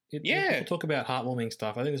 People talk about heartwarming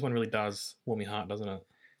stuff. I think this one really does warm your heart, doesn't it?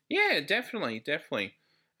 Yeah, definitely.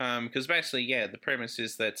 Because basically, the premise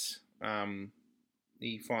is that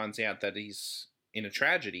he finds out that he's in a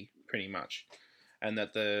tragedy, pretty much, and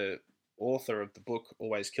that the author of the book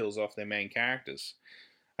always kills off their main characters.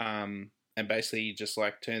 And basically, he just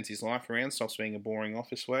like turns his life around, stops being a boring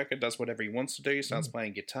office worker, does whatever he wants to do, starts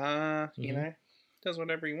playing guitar, does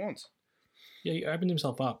whatever he wants. Yeah, he opened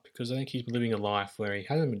himself up, because I think he's been living a life where he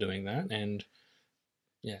hasn't been doing that, and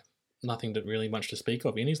nothing that really much to speak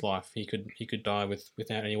of in his life. He could die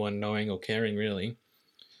without anyone knowing or caring, really.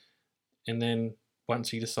 And then once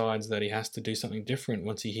he decides that he has to do something different,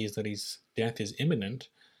 once he hears that his death is imminent,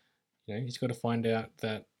 he's got to find out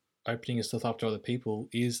that opening himself up to other people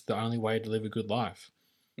is the only way to live a good life.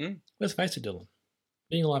 Let's face it, Dylan.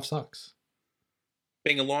 Being alive sucks.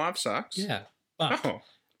 Being alive sucks? Yeah. But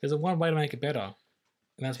there's one way to make it better,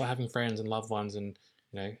 and that's by having friends and loved ones and,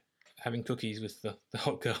 having cookies with the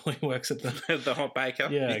hot girl who works at the hot baker.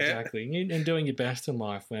 Yeah, exactly. And doing your best in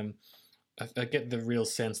life. When I get the real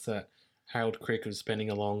sense that Harold Crick was spending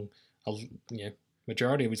a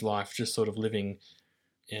majority of his life just sort of living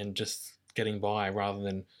and just getting by rather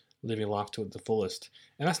than living life to the fullest.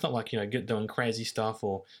 And that's not like, doing crazy stuff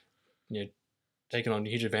or, taking on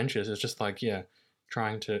huge adventures. It's just like,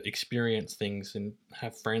 trying to experience things and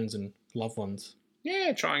have friends and loved ones.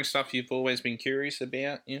 Yeah, trying stuff you've always been curious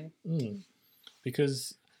about,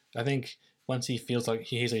 Because I think once he feels like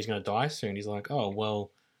he hears that he's going to die soon, he's like, oh,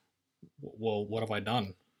 well, what have I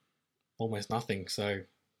done? Almost nothing, so...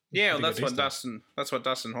 Yeah, well, that's what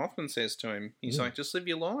Dustin Hoffman says to him. He's like, just live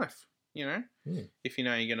your life, if you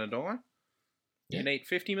know you're going to die. You'd eat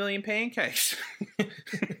 50 million pancakes.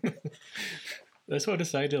 That's what to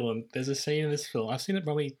say, Dylan. There's a scene in this film. I've seen it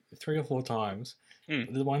probably 3 or 4 times.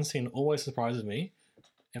 The one scene always surprises me,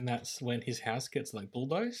 and that's when his house gets like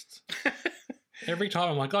bulldozed. Every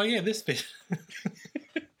time I'm like, oh yeah, this bit.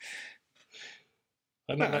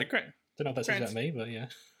 I don't know if that says about me, but yeah.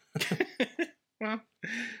 Well,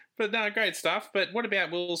 but no, great stuff. But what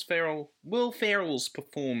about Will Ferrell's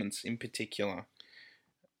performance in particular?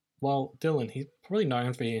 Well, Dylan, he's probably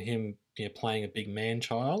known for him playing a big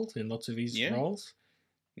man-child in lots of his roles.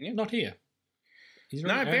 Yeah. Not here. He's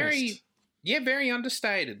really very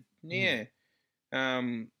understated. Yeah.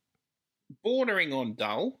 Bordering on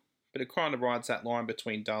dull, but it kind of rides that line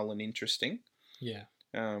between dull and interesting. Yeah.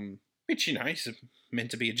 Which, he's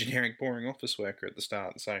meant to be a generic, boring office worker at the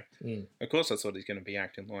start. So, of course, that's what he's going to be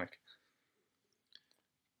acting like.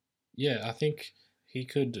 Yeah, I think he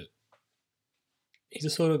could... He's the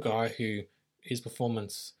sort of guy who his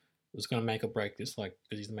performance was going to make or break this, like,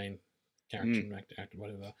 because he's the main character, actor,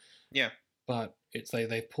 whatever. Yeah. But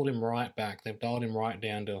they've pulled him right back. They've dialed him right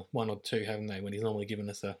down to 1 or 2, haven't they? When he's normally given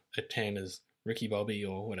us a 10 as Ricky Bobby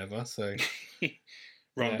or whatever. So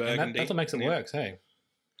Ron Burgundy. That's what makes it work, hey?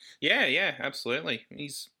 Yeah, absolutely.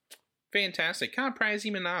 He's fantastic. Can't praise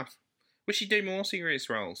him enough. Wish he'd do more serious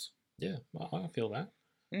roles. Yeah, I feel that.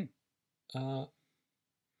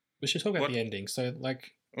 We should talk about the ending. So,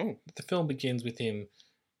 the film begins with him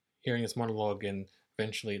hearing this monologue, and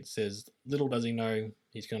eventually it says, little does he know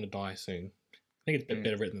he's going to die soon. I think it's a bit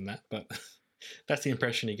better written than that, but that's the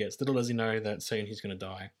impression he gets. Little does he know that soon he's going to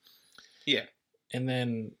die. Yeah. And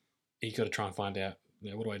then he's got to try and find out,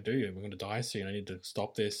 what do I do? We're going to die soon. I need to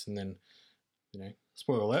stop this. And then,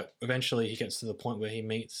 spoiler alert, eventually he gets to the point where he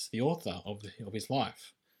meets the author of his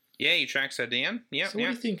life. Yeah, he tracks her down. Yeah. So what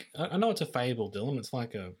do you think? I know it's a fable, Dylan. It's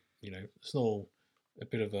like it's all a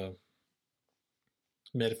bit of a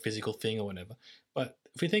metaphysical thing or whatever. But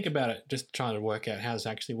if we think about it, just trying to work out how this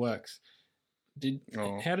actually works,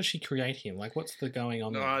 how does she create him? Like, what's the going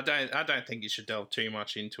on? No, I don't think you should delve too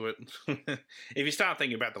much into it. If you start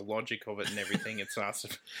thinking about the logic of it and everything, it starts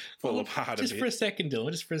to fall apart a bit. Just for a second,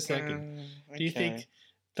 Dylan. Just for a second. Okay. Do you think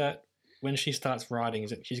that when she starts writing,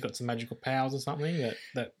 she's got some magical powers or something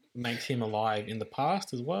that makes him alive in the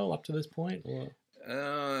past as well, up to this point? Or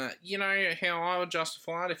how I would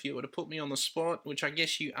justify it if you were to put me on the spot, which I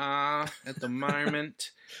guess you are at the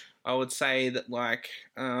moment. I would say that,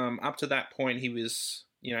 up to that point, he was,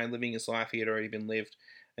 living his life. He had already been lived,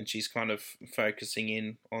 and she's kind of focusing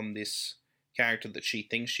in on this character that she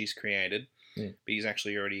thinks she's created, but he's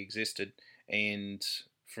actually already existed. And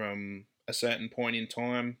from a certain point in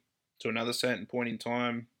time to another certain point in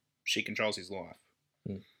time, she controls his life.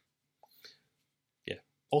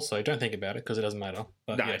 Also, don't think about it because it doesn't matter.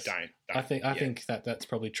 But no, yes, don't. I think that's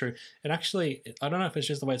probably true. And actually, I don't know if it's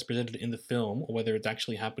just the way it's presented in the film or whether it's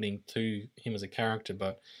actually happening to him as a character.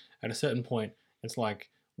 But at a certain point, it's like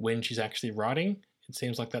when she's actually writing, it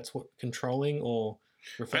seems like that's what controlling or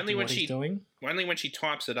reflecting what he's doing. Only when she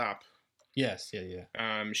types it up. Yes,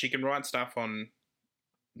 yeah. She can write stuff on,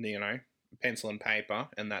 pencil and paper,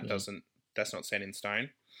 and that's not set in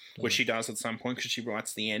stone. Which she does at some point because she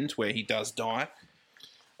writes the end where he does die.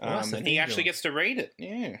 And he actually gets to read it.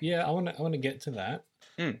 Yeah. Yeah, I want to get to that.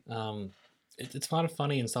 It's kind of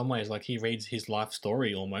funny in some ways. Like he reads his life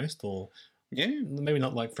story almost, or maybe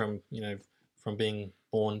not like from being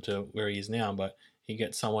born to where he is now, but he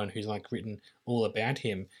gets someone who's written all about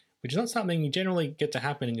him, which is not something you generally get to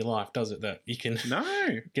happen in your life, does it? That you can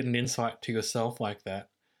get an insight to yourself like that.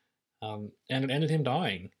 And it ended him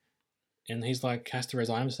dying, and he's has to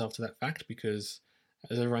resign himself to that fact because,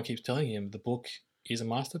 as everyone keeps telling him, the book is a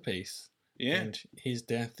masterpiece. Yeah. And his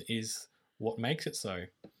death is what makes it so.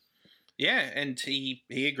 Yeah, and he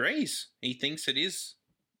agrees. He thinks it is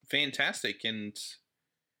fantastic, and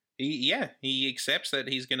he accepts that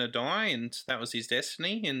he's going to die, and that was his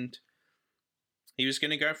destiny, and he was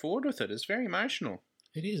going to go forward with it. It's very emotional.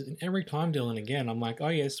 It is. And every time, Dylan, again, I'm like, oh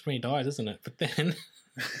yeah, it's when he dies, isn't it? But then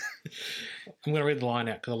I'm going to read the line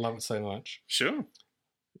out because I love it so much. Sure.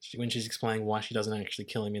 When she's explaining why she doesn't actually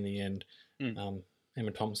kill him in the end,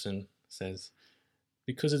 Emma Thompson says,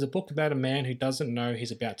 because it's a book about a man who doesn't know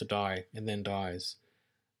he's about to die and then dies.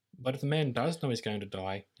 But if the man does know he's going to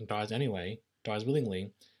die and dies anyway, dies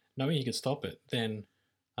willingly, knowing he could stop it, then,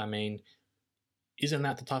 isn't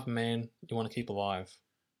that the type of man you want to keep alive?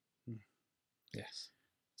 Yes.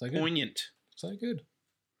 So good. Poignant. So good.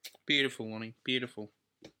 Beautiful, Lonnie. Beautiful.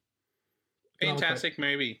 Fantastic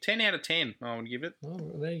movie. 10 out of 10, I would give it.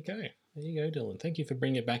 Oh, there you go. There you go, Dylan. Thank you for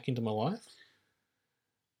bringing it back into my life.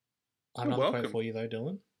 I have another quote for you, though,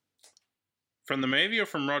 Dylan. From the movie or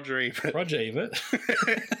from Roger Ebert? Roger Ebert.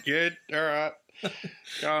 Good. All right.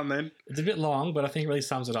 Go on then. It's a bit long, but I think it really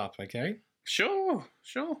sums it up, okay? Sure.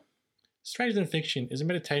 Stranger Than Fiction is a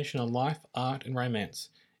meditation on life, art, and romance,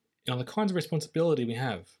 and on the kinds of responsibility we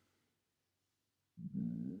have.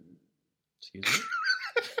 Excuse me.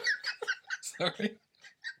 Sorry.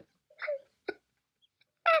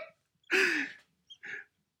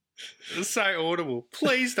 It's so audible.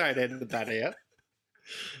 Please don't edit that out.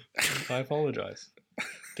 I apologise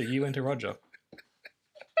to you and to Roger.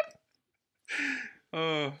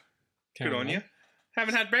 Oh, good on you.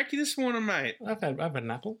 Haven't had brekkie this morning, mate. I've had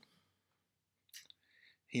an apple.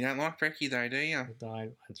 You don't like brekkie though, do you?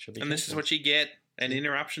 And this is what you get, an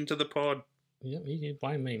interruption to the pod. Yeah, you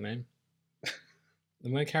blame me, man.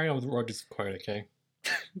 I'm going to carry on with Roger's quote, okay?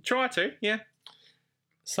 Try to, yeah.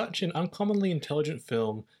 Such an uncommonly intelligent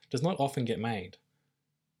film does not often get made.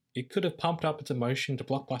 It could have pumped up its emotion to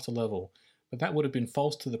blockbuster level, but that would have been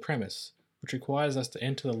false to the premise, which requires us to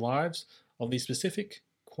enter the lives of these specific,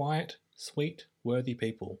 quiet, sweet, worthy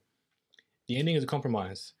people. The ending is a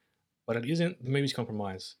compromise, but it isn't the movie's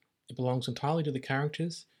compromise. It belongs entirely to the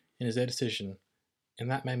characters and is their decision, and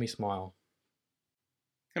that made me smile.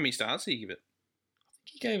 How many stars did you give it?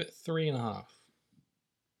 He gave it 3.5.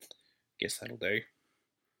 Guess that'll do.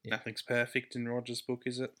 Yeah. Nothing's perfect in Roger's book,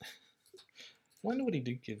 is it? I wonder what he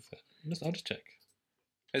did give it. I'll just check.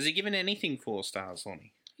 Has he given anything 4 stars,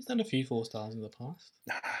 Lonnie? He's done a few 4 stars in the past.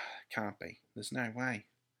 Can't be. There's no way.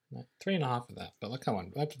 No, 3.5 of that. But come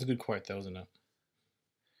on, that's a good quote though, isn't it?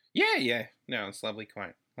 Yeah. No, it's a lovely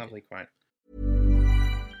quote. Lovely quote.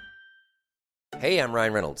 Hey, I'm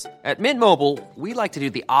Ryan Reynolds. At Mint Mobile, we like to do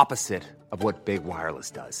the opposite of what Big Wireless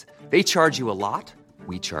does. They charge you a lot.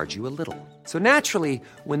 We charge you a little. So naturally,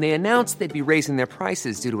 when they announced they'd be raising their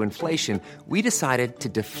prices due to inflation, we decided to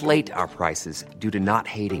deflate our prices due to not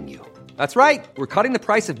hating you. That's right. We're cutting the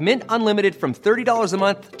price of Mint Unlimited from $30 a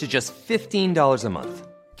month to just $15 a month.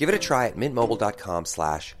 Give it a try at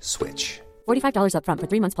mintmobile.com/switch. $45 up front for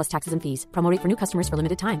 3 months plus taxes and fees. Promo rate for new customers for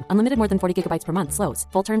limited time. Unlimited more than 40 gigabytes per month slows.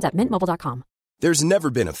 Full terms at mintmobile.com. There's never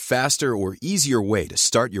been a faster or easier way to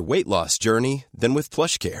start your weight loss journey than with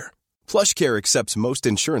PlushCare. PlushCare accepts most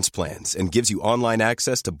insurance plans and gives you online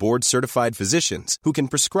access to board-certified physicians who can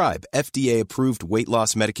prescribe FDA-approved weight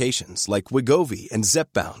loss medications like Wegovy and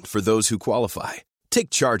Zepbound for those who qualify. Take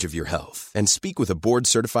charge of your health and speak with a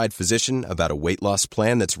board-certified physician about a weight loss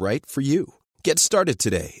plan that's right for you. Get started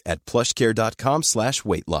today at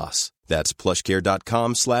plushcare.com/weight loss. That's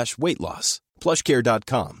plushcare.com/weight loss.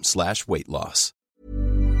 plushcare.com/weight loss.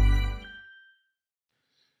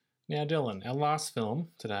 Now, Dylan, our last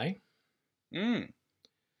film today.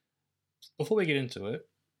 Before we get into it,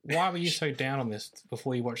 why were you so down on this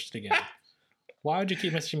before you watched it again? Why would you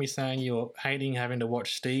keep messaging me saying you're hating having to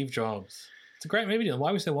watch Steve Jobs? It's a great movie, Dylan.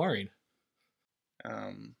 Why are we so worried?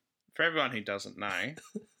 For everyone who doesn't know,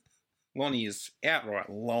 Lonnie is outright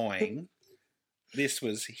lying. This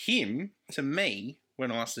was him to me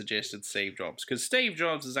when I suggested Steve Jobs, because Steve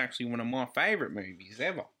Jobs is actually one of my favourite movies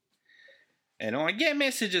ever. And I get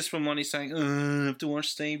messages from Lonnie saying, I have to watch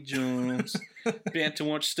Steve Jobs. About to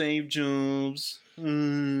watch Steve Jobs.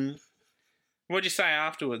 What'd you say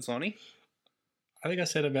afterwards, Lonnie? I think I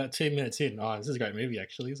said about 2 minutes in, this is a great movie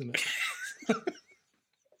actually, isn't it?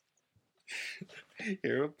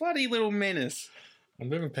 You're a bloody little menace. I'm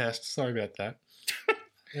moving past, sorry about that.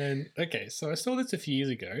 And okay, so I saw this a few years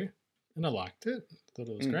ago and I liked it. Thought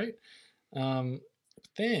it was great.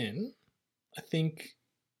 Then I think,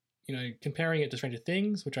 comparing it to Stranger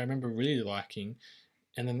Things, which I remember really liking,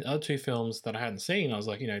 and then the other 2 films that I hadn't seen, I was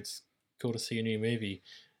like, it's cool to see a new movie.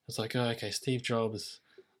 It's like, okay, Steve Jobs,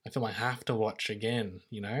 I feel I have to watch again,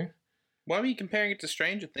 Why were you comparing it to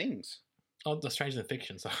Stranger Things? Oh, the Stranger Than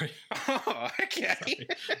Fiction, sorry. Oh, okay.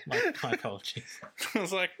 my apologies. I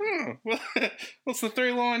was like, what's the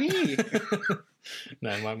through line here?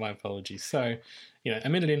 No, my apologies. So, a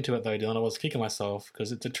minute into it though, Dylan, I was kicking myself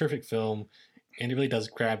because it's a terrific film and it really does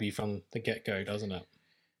grab you from the get-go, doesn't it?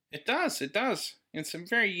 It does. It's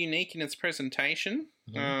very unique in its presentation.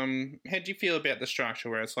 Mm-hmm. How do you feel about the structure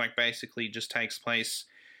where it's like basically just takes place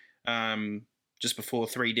just before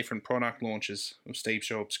 3 different product launches of Steve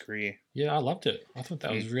Jobs' career? Yeah, I loved it. I thought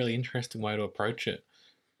that was a really interesting way to approach it.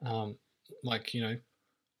 On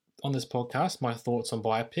this podcast, my thoughts on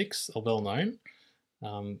biopics are well known.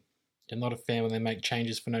 I'm not a fan when they make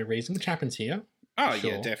changes for no reason, which happens here. Oh,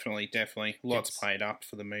 sure. Yeah, definitely. Lots played up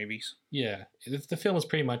for the movies. Yeah. The film is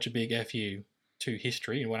pretty much a big FU to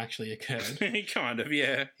history and what actually occurred. Kind of,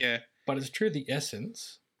 yeah. But it's true the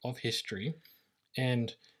essence of history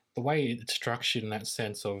and the way it's structured in that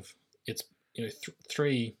sense of it's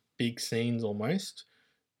 3 big scenes almost.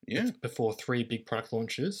 Yeah. Before 3 big product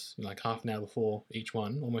launches, like half an hour before each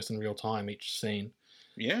one, almost in real time, each scene.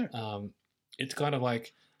 Yeah. It's kind of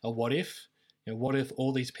like a what if. What if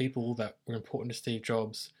all these people that were important to Steve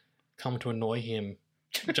Jobs come to annoy him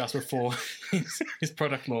just before his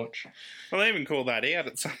product launch? Well, they even call that out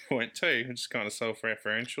at some point too, which is kind of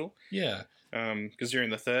self-referential. Yeah. Because during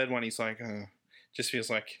the third one, he's like, just feels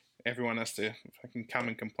like everyone has to fucking come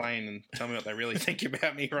and complain and tell me what they really think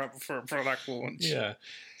about me right before a product launch. Yeah.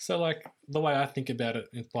 So, like, the way I think about it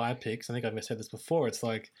in biopics, I think I've said this before, it's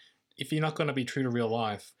like, if you're not going to be true to real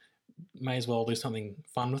life, may as well do something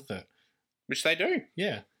fun with it. Which they do.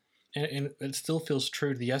 Yeah. And it still feels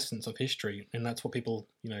true to the essence of history, and that's what people,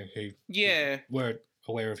 who were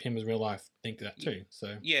aware of him as real life think that too.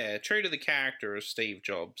 So yeah, true to the character of Steve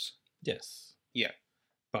Jobs. Yes. Yeah.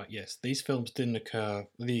 But yes, these events didn't occur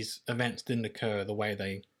the way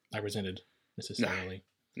they are presented necessarily.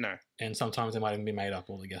 No. And sometimes they might even be made up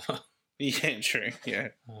altogether. Yeah, true. Yeah.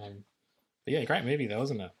 But yeah, great movie though,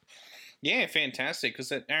 isn't it? Yeah, fantastic. Was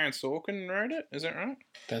that Aaron Sorkin wrote it? Is that right?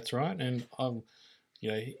 That's right. And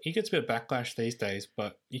he gets a bit of backlash these days,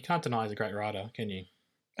 but you can't deny he's a great writer, can you?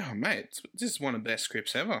 Oh, mate, this is one of the best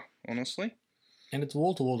scripts ever, honestly. And it's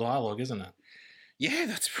wall-to-wall dialogue, isn't it? Yeah,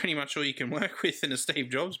 that's pretty much all you can work with in a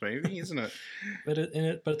Steve Jobs movie, isn't it? But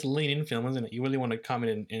it's a lean-in film, isn't it? You really want to come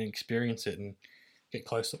in and experience it and get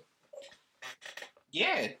closer.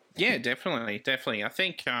 Yeah, definitely. I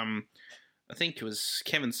think it was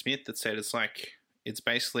Kevin Smith that said it's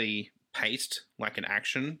basically paced like an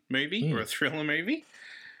action movie or a thriller movie.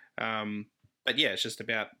 But yeah, it's just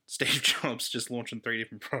about Steve Jobs just launching 3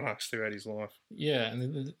 different products throughout his life. Yeah,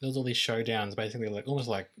 and there's all these showdowns, basically almost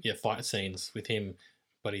like fight scenes with him,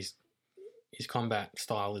 but his combat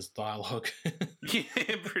style is dialogue.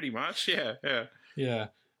 Yeah, pretty much. Yeah.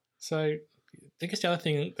 So I guess the other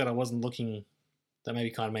thing that I wasn't looking, that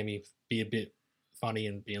maybe kind of made me be a bit funny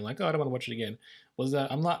and being like, oh, I don't want to watch it again, was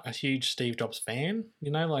that I'm not a huge Steve Jobs fan.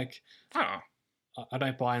 I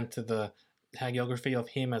don't buy into the hagiography of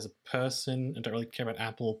him as a person. I don't really care about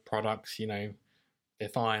Apple products. They're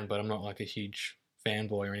fine, but I'm not like a huge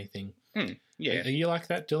fanboy or anything. Yeah. Are you like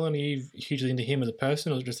that, Dylan? Are you hugely into him as a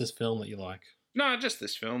person, or is it just this film that you like? No, just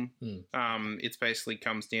this film. It basically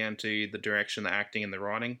comes down to the direction, the acting, and the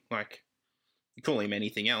writing. Like, you call him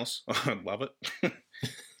anything else, I'd love it.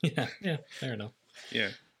 Yeah, fair enough. Yeah.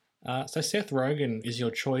 So Seth Rogen is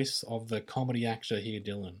your choice of the comedy actor here,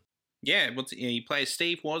 Dylan. Yeah, he plays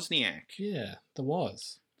Steve Wozniak. Yeah, the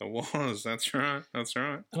Woz. The Woz, that's right.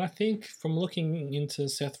 And I think from looking into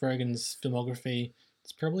Seth Rogen's filmography,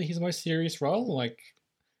 it's probably his most serious role. Like,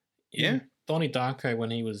 Donnie Darko when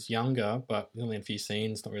he was younger, but only in a few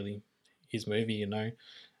scenes, not really his movie, No.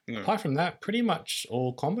 Apart from that, pretty much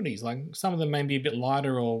all comedies. Like, some of them may be a bit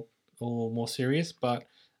lighter or more serious, but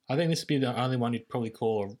I think this would be the only one you'd probably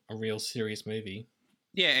call a real serious movie.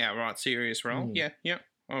 Yeah, outright serious role. Yeah,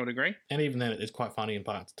 I would agree. And even then, it's quite funny in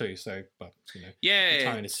parts too. So, but the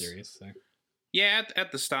tone is serious. So, yeah,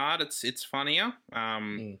 at the start, it's funnier.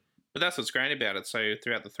 But that's what's great about it. So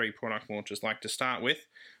throughout the 3 product launches, like to start with,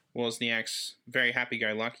 Wozniak's very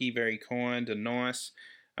happy-go-lucky, very kind and nice.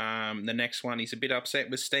 The next one, he's a bit upset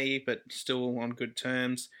with Steve, but still on good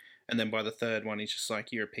terms. And then by the 3rd one, he's just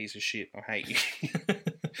like, "You're a piece of shit. I hate you."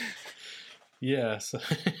 Yeah, so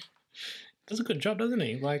does a good job, doesn't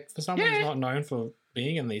he? Like, for someone who's not known for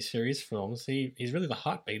being in these series films, he's really the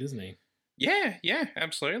heartbeat, isn't he? Yeah,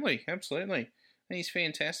 absolutely. And he's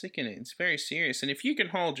fantastic in it. It's very serious. And if you can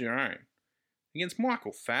hold your own against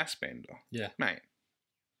Michael Fassbender, mate,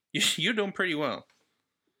 you're doing pretty well.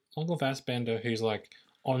 Michael Fassbender, who's like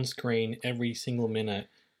on screen every single minute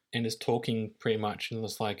and is talking pretty much in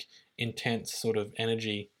this like intense sort of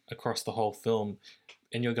energy across the whole film,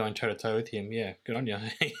 and you're going toe to toe with him. Yeah, good on you.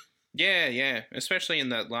 Yeah. Especially in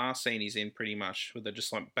that last scene he's in, pretty much, where they're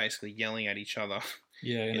just like basically yelling at each other.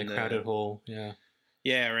 Yeah, in the crowded hall. Yeah.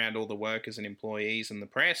 Yeah, around all the workers and employees and the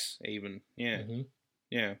press, even. Yeah. Mm-hmm.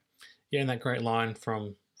 Yeah. Yeah, and that great line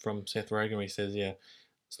from Seth Rogen where he says,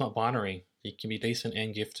 it's not binary. You can be decent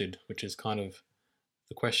and gifted, which is kind of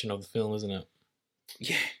the question of the film, isn't it?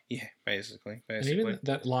 Yeah, basically. And even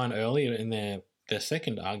that line earlier in their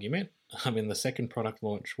second argument, the second product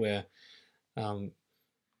launch where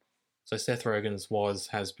so Seth Rogen's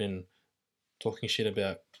has been talking shit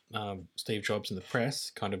about Steve Jobs in the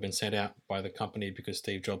press, kind of been sent out by the company because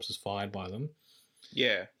Steve Jobs was fired by them.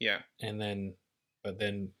 Yeah. And then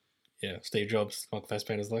Steve Jobs, Michael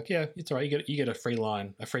Fassbender's like, yeah, it's all right. You get a free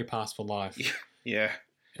line, a free pass for life. Yeah.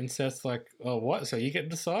 And Seth's like, oh, what? So you get to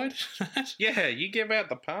decide? Yeah, you give out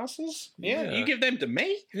the passes? Yeah, you give them to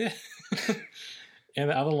me? Yeah. And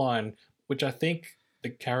the other line, which I think the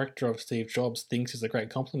character of Steve Jobs thinks is a great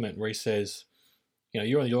compliment, where he says,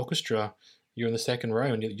 you're in the orchestra, you're in the second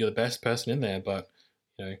row, and you're the best person in there, but,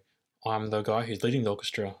 I'm the guy who's leading the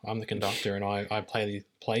orchestra. I'm the conductor, and I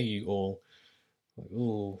play you all. Like,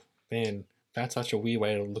 ooh, man, that's such a weird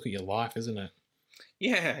way to look at your life, isn't it?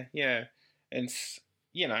 Yeah. And,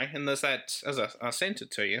 and there's that, as I sent it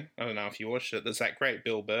to you, I don't know if you watched it, there's that great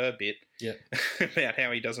Bill Burr bit about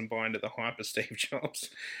how he doesn't buy into the hype of Steve Jobs.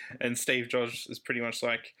 And Steve Jobs is pretty much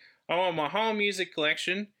like, I want my whole music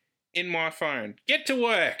collection in my phone. Get to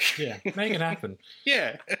work. Yeah, make it happen.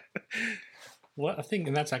 Yeah. Well, I think,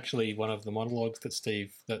 and that's actually one of the monologues that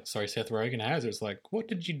Seth Rogen has. It's like, what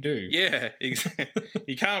did you do? Yeah, exactly.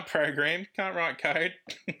 You can't program, can't write code.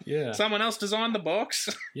 Yeah. Someone else designed the box.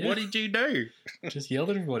 Yeah. What did you do? Just yelled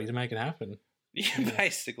at everybody to make it happen. Yeah,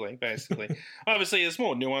 basically. Obviously, there's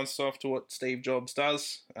more nuanced stuff to what Steve Jobs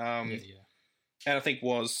does. And I think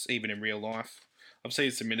was, even in real life. I've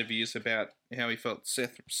seen some interviews about how he felt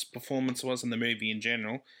Seth's performance was in the movie in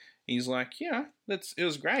general. He's like, it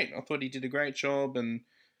was great. I thought he did a great job, and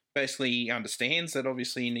basically he understands that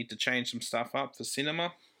obviously you need to change some stuff up for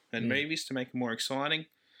cinema and movies to make it more exciting.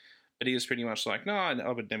 But he was pretty much like, no,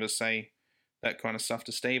 I would never say that kind of stuff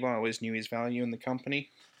to Steve. I always knew his value in the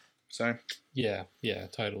company. So yeah,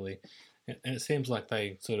 totally. And it seems like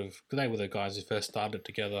they were the guys who first started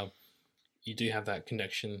together. You do have that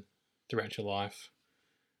connection throughout your life.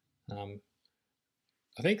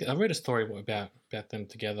 I think I read a story about them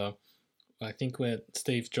together. I think where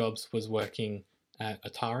Steve Jobs was working at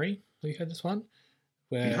Atari. Have you heard this one?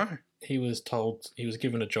 Where he was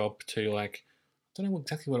given a job to, like, I don't know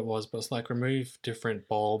exactly what it was, but it's like remove different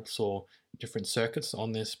bulbs or different circuits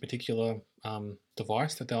on this particular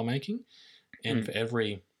device that they were making. And for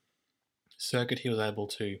every circuit he was able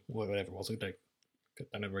to, whatever it was, I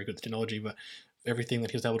don't know very good technology, but everything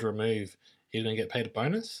that he was able to remove, he was going to get paid a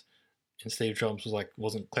bonus. And Steve Jobs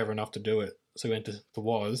wasn't clever enough to do it, so he went to the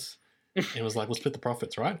Woz and was like, "We'll split the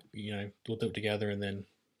profits, right? We'll do it together, and then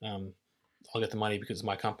I'll get the money because it's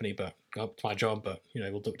my company, but it's my job. But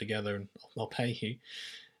we'll do it together, and I'll pay you."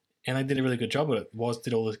 And they did a really good job at it. Woz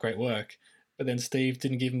did all this great work, but then Steve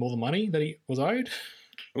didn't give him all the money that he was owed.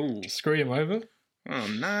 Ooh, screw him over. Oh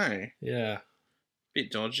no! Yeah,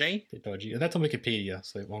 bit dodgy. That's on Wikipedia.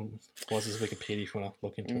 So Woz's Wikipedia if you want to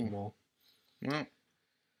look into it more. Well.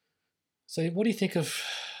 So what do you think of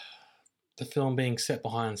the film being set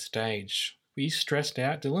behind stage? Were you stressed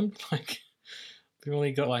out, Dylan? Like, we've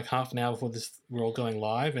only got like half an hour before we're all going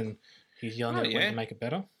live, and he's yelling at everyone to make it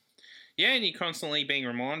better. Yeah, and you're constantly being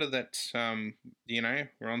reminded that,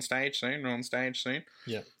 we're on stage soon.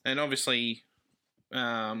 Yeah. And obviously,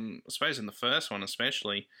 I suppose in the first one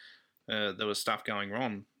especially, there was stuff going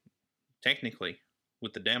wrong, technically,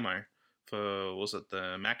 with the demo for, was it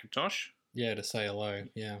the Macintosh? Yeah, to say hello,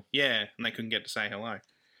 yeah. Yeah, and they couldn't get to say hello.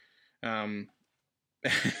 And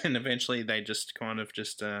eventually they just kind of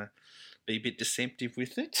be a bit deceptive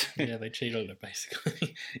with it. Yeah, they cheated it,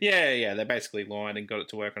 basically. Yeah, they basically lied and got it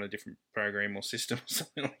to work on a different program or system or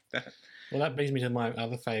something like that. Well, that brings me to my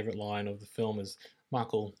other favourite line of the film is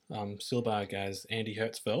Michael Stuhlbarg as Andy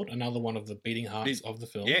Hertzfeld, another one of the beating hearts of the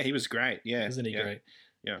film. Yeah, he was great, yeah. Isn't he great?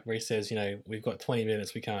 Yeah. Where he says, we've got 20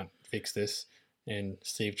 minutes, we can't fix this. And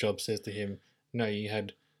Steve Jobs says to him, no, you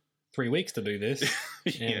had 3 weeks to do this.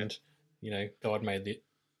 Yeah. And, God made the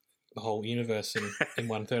whole universe in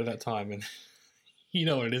 1/3 of that time. And you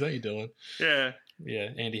know what it is, don't you, Dylan? Yeah. Yeah,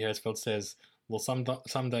 Andy Hertzfeld says, well,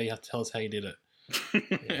 someday you have to tell us how you did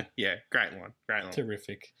it. Yeah, great one.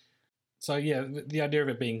 Terrific. So, yeah, the idea of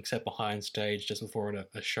it being set behind stage just before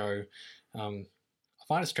a show, I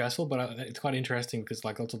find it stressful, but it's quite interesting because,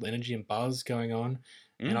 like, lots of energy and buzz going on.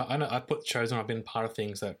 And I know I put shows on. I've been part of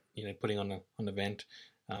things that putting on an event.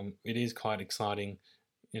 It is quite exciting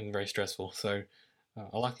and very stressful. So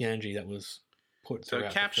I like the energy that was put. So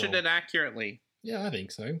captured it accurately. Yeah, I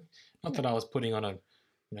think so. Not that I was putting on a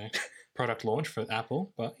product launch for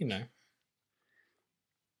Apple, but In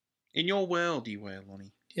your world, you were,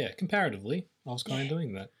 Lonnie. Yeah, comparatively, I was kind of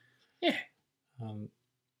doing that. Yeah. And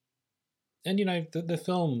the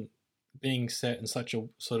film being set in such a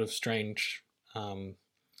sort of strange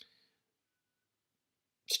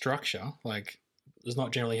structure, like, does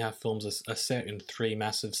not generally have films are set in 3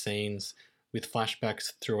 massive scenes with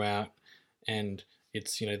flashbacks throughout, and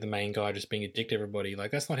it's the main guy just being a dick to everybody.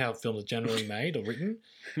 Like, that's not how films are generally made or written.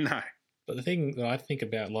 No. But the thing that I think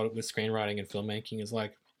about a lot with screenwriting and filmmaking is,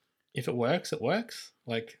 like, if it works, it works.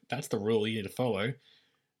 Like, that's the rule you need to follow,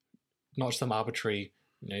 not some arbitrary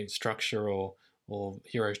structure or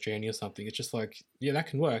hero's journey or something. It's just like, yeah, that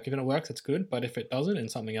can work. If it works, it's good. But if it doesn't and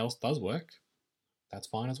something else does work, that's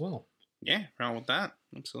fine as well. Yeah, roll with that.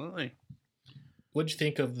 Absolutely. What do you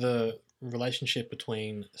think of the relationship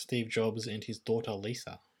between Steve Jobs and his daughter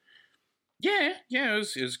Lisa? Yeah,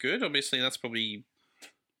 it was good. Obviously, that's probably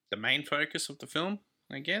the main focus of the film,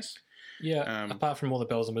 I guess. Yeah, apart from all the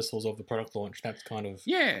bells and whistles of the product launch, that's kind of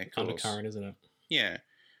undercurrent, isn't it? Yeah.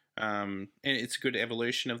 And it's a good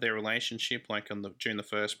evolution of their relationship. Like during the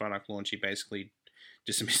first product launch, he basically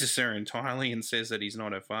dismisses her entirely and says that he's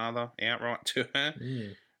not her father outright to her.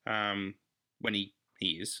 When he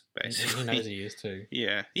is, basically. He knows he is too.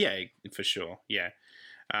 Yeah, for sure. Yeah.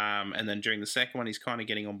 And then during the second one, he's kind of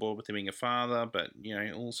getting on board with him being a father, but,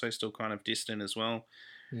 also still kind of distant as well.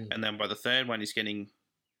 And then by the third one, he's getting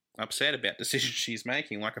upset about decisions she's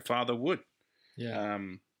making, like a father would. Yeah.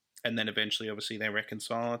 And then eventually, obviously, they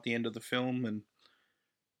reconcile at the end of the film, and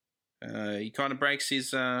he kind of breaks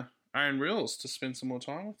his own rules to spend some more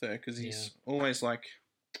time with her, because he's always like,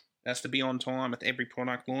 has to be on time at every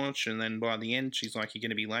product launch, and then by the end, she's like, "You're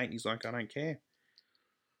going to be late," and he's like, "I don't care."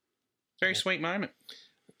 Very sweet moment.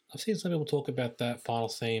 I've seen some people talk about that final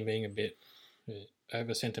scene being a bit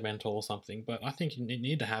over sentimental or something, but I think you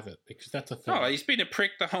need to have it because that's a film. Oh, he's been a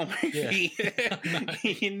prick the whole movie. Yeah.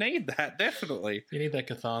 You need that, definitely. You need that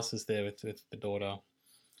catharsis there with the daughter.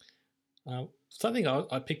 Something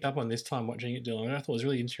I picked up on this time watching it, Dylan, and I thought was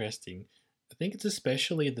really interesting. I think it's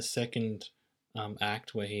especially the second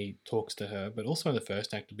act where he talks to her, but also in the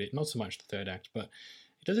first act a bit, not so much the third act, but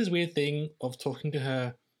he does this weird thing of talking to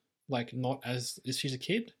her like not as if she's a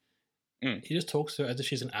kid. He just talks to her as if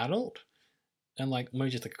she's an adult and like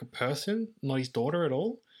maybe just like a person, not his daughter at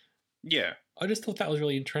all. Yeah. I just thought that was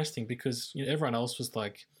really interesting because everyone else was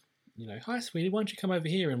like, "Hi, sweetie, why don't you come over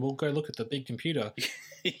here and we'll go look at the big computer?"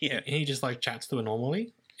 Yeah. And he just like chats to her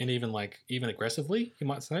normally and even aggressively, you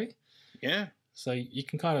might say. Yeah. So you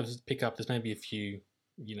can kind of pick up there's maybe a few,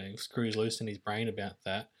 screws loose in his brain about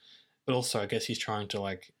that. But also I guess he's trying to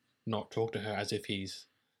like not talk to her as if she's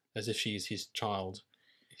his child.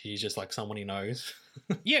 He's just like someone he knows.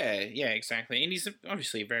 yeah, exactly. And he's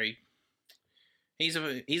obviously he's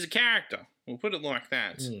a character. We'll put it like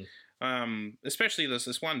that. Especially there's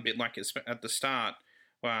this one bit like it's at the start,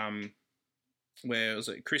 where was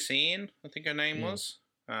it Chris Ann, I think her name was,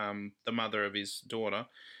 the mother of his daughter.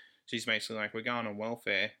 She's basically like, "We're going on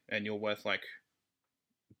welfare and you're worth like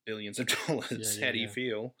billions of dollars. How do you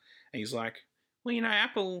feel?" And he's like, "Well,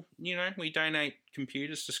 Apple, we donate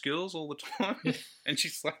computers to schools all the time." And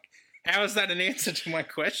she's like, "How is that an answer to my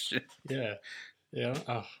question?" Yeah.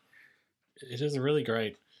 Oh, it is really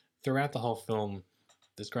great. Throughout the whole film,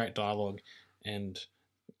 there's great dialogue and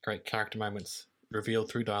great character moments revealed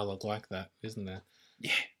through dialogue like that, isn't there?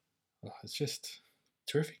 Yeah. Oh, it's just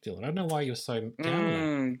terrific, Dylan. I don't know why you're so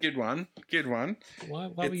down. Good one. Why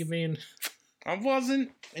were you being... I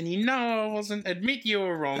wasn't, and I wasn't. Admit you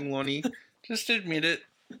were wrong, Lonnie. Just admit it.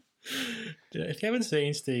 If you haven't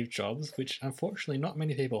seen Steve Jobs, which unfortunately not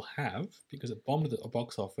many people have because it bombed at the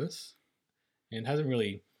box office and hasn't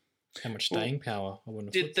really had much staying power, I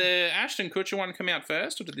wouldn't have Did the Ashton Kutcher one come out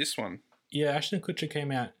first, or did this one? Yeah, Ashton Kutcher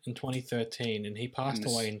came out in 2013 and he passed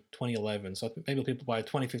away in 2011. So I think maybe people by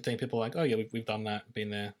 2015, people are like, "Oh yeah, we've done that,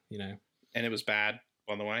 been there, And it was bad,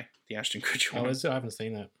 by the way, the Ashton Kutcher one. I haven't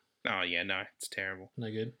seen that. Oh yeah, no, it's terrible. No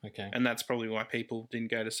good? Okay. And that's probably why people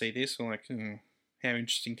didn't go to see this. Or like, how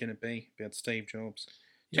interesting can it be about Steve Jobs?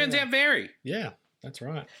 Turns out very. Yeah, that's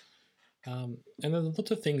right. And there's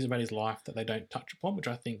lots of things about his life that they don't touch upon, which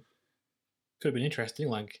I think could have been interesting,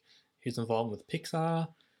 like his involvement with Pixar.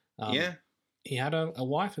 He had a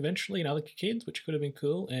wife eventually and other kids, which could have been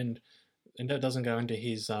cool. And that doesn't go into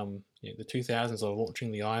his the 2000s of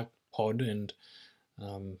launching the iPod and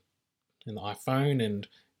the iPhone and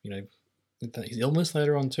his illness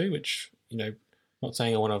later on too, which not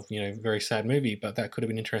saying I want a very sad movie, but that could have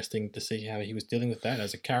been interesting to see how he was dealing with that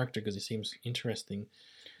as a character because he seems interesting.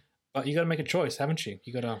 But you got to make a choice, haven't you?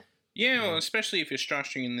 You got to. Yeah, well, especially if you're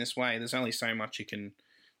structuring in this way, there's only so much you can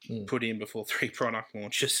put in before 3 product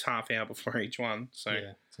launches, half hour before each one. So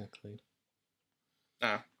yeah, exactly.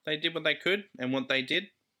 They did what they could, and what they did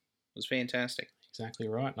was fantastic. Exactly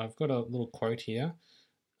right. I've got a little quote here.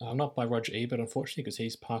 Not by Roger Ebert, unfortunately, because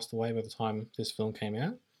he's passed away by the time this film came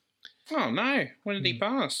out. Oh, no. When did he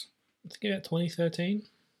pass? I think about 2013,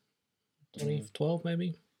 2012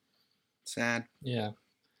 maybe. Sad. Yeah.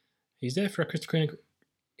 He's there for Christina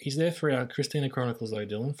Chronicles, though,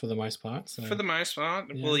 Dylan, for the most part. So. For the most part.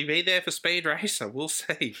 Yeah. Will he be there for Speed Racer? We'll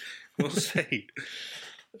see. We'll see.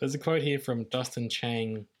 There's a quote here from Dustin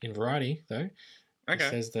Chang in Variety, though. Okay. It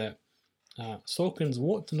says that Sorkin's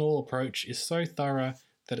warts and all approach is so thorough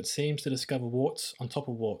that it seems to discover warts on top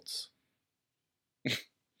of warts.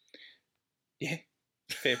 Yeah.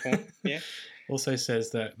 fair point. Yeah. Also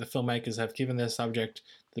says that the filmmakers have given their subject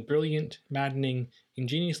the brilliant, maddening,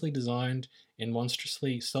 ingeniously designed, and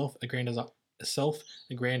monstrously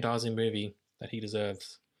self-aggrandizing movie that he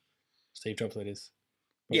deserves. Steve Jobs, that is.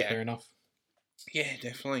 Yeah. Fair enough. Yeah,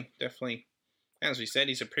 definitely. As we said,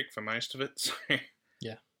 he's a prick for most of it, so...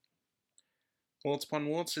 Yeah. Waltz upon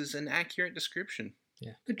Waltz is an accurate description.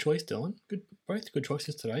 Yeah. Good choice, Dylan. Both good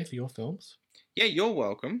choices today for your films. Yeah, you're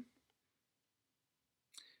welcome.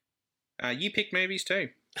 You pick movies too.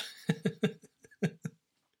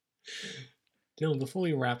 Dylan, before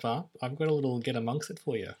we wrap up, I've got a little get amongst it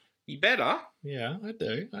for you. You better. Yeah, I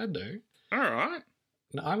do. All right.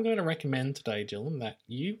 Now, I'm going to recommend today, Dylan, that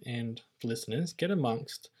you and the listeners get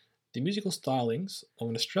amongst the musical stylings of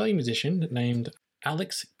an Australian musician named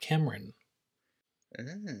Alex Cameron.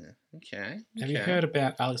 Okay. Have you heard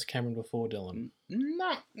about Alex Cameron before, Dylan?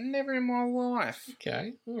 No, never in my life.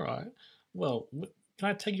 Okay, all right. Well, can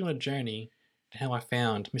I take you on a journey to how I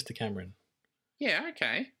found Mr. Cameron? Yeah,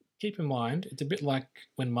 okay. Keep in mind, it's a bit like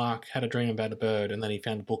when Mark had a dream about a bird and then he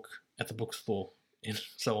found a book at the bookstore and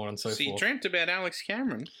so on and so forth. So you dreamt about Alex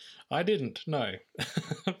Cameron? I didn't, no.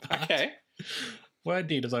 Okay. What I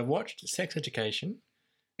did is I watched Sex Education,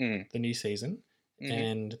 the new season,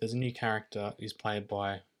 and there's a new character who's played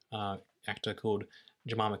by an actor called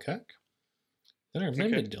Jemima Kirk. Then I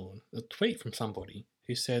remembered, Dylan, a tweet from somebody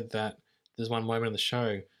who said that there's one moment in the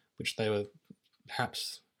show which they were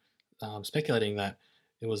perhaps speculating that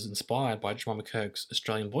it was inspired by Jemima Kirk's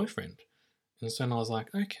Australian boyfriend. And so I was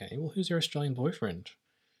like, okay, well, who's your Australian boyfriend?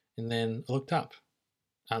 And then I looked up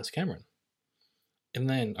Alex Cameron. And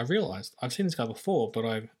then I realised I've seen this guy before, but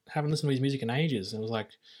I haven't listened to his music in ages. And it was like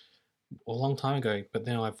a long time ago, but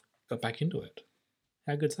then I've got back into it.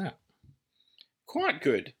 How good's that? Quite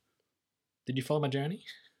good. Did you follow my journey?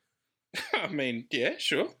 I mean, yeah,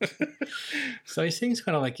 sure. So he sings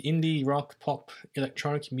kind of like indie, rock, pop,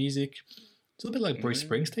 electronic music. It's a little bit like Bruce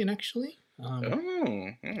Springsteen, actually.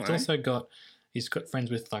 He's got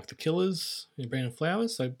friends with like the Killers and Brandon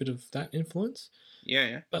Flowers, so a bit of that influence.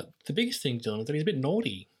 Yeah. But the biggest thing, Dylan, is that he's a bit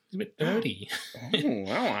naughty. He's a bit dirty. Oh,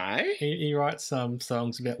 all right. He writes some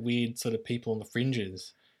songs about weird sort of people on the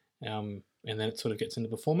fringes. And then it sort of gets into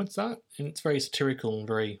performance art, and it's very satirical and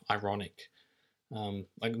very ironic. Like,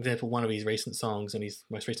 for example, one of his recent songs on his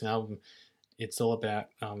most recent album, it's all about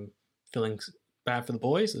feeling bad for the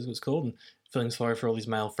boys, as it was called, and feeling sorry for all these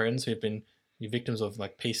male friends who've been victims of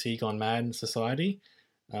like PC gone mad in society.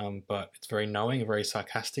 But it's very knowing and very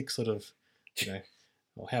sarcastic, sort of,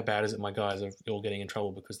 well, how bad is it my guys are all getting in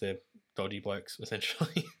trouble because they're dodgy blokes,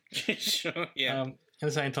 essentially. Sure, yeah. At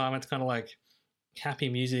the same time, it's kind of like happy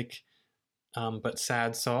music, but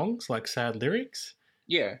sad songs, like sad lyrics.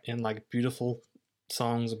 Yeah. And like beautiful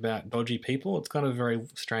songs about dodgy people. It's kind of a very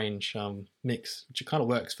strange mix, which kind of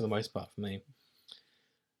works for the most part for me.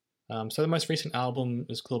 So the most recent album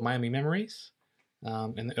is called Miami Memories,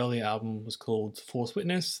 and the earlier album was called False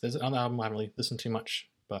Witness. There's another album I haven't really listened to much,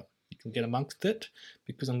 but you can get amongst it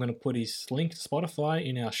because I'm going to put his link to Spotify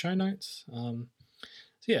in our show notes. So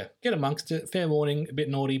yeah, get amongst it. Fair warning, a bit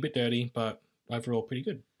naughty, a bit dirty, but overall pretty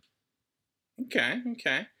good. Okay.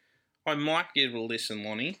 I might give it a listen,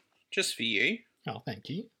 Lonnie, just for you. Oh, thank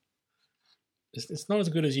you. It's not as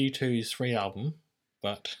good as U2's free album,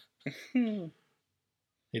 but it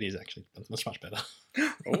is actually much better.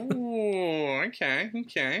 Oh, okay.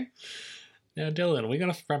 Now, Dylan, we're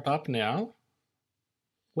going to wrap up now.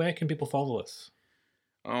 Where can people follow us?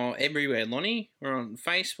 Oh, everywhere, Lonnie. We're on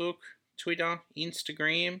Facebook, Twitter,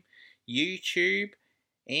 Instagram, YouTube,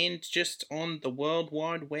 and just on the World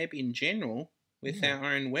Wide Web in general with our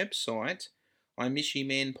own website,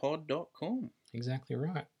 IMissYouManPod.com. Exactly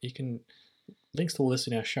right. You can links to all this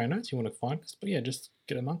in our show notes. You want to find us, but yeah, just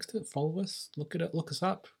get amongst it, follow us, look us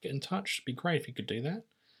up, get in touch. It'd be great if you could do that.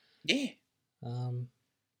 Yeah.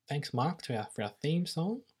 Thanks, Mark, for our theme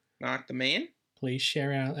song. Mark the man. Please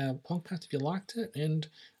share our podcast if you liked it, and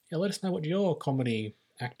let us know what your comedy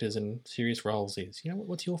actors and serious roles is.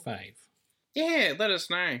 What's your fave? Yeah, let us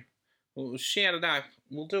know. We'll shout it up.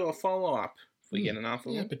 We'll do a follow-up if we get enough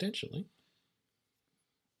of them. Yeah, potentially.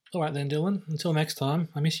 All right then, Dylan. Until next time,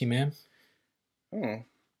 I miss you, man. Oh,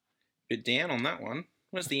 bit down on that one.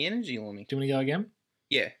 Where's the energy, Lonnie? Do you want to go again?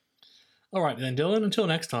 Yeah. All right then, Dylan. Until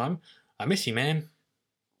next time, I miss you, man.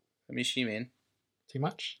 I miss you, man. Too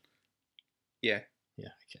much? Yeah. Yeah,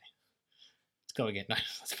 okay. Let's go again. No,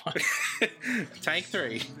 that's fine. Take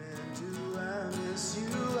 3. I miss you,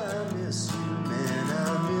 man. I miss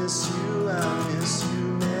you, man. Do I miss you?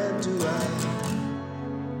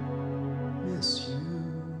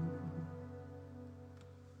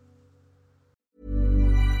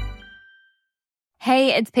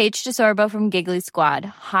 Hey, it's Paige DeSorbo from Giggly Squad.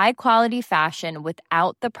 High quality fashion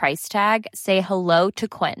without the price tag. Say hello to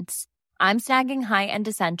Quince. I'm snagging high-end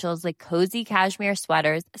essentials like cozy cashmere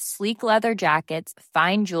sweaters, sleek leather jackets,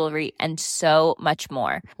 fine jewelry, and so much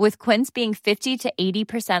more. With Quince being 50 to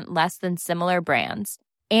 80% less than similar brands.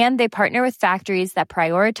 And they partner with factories that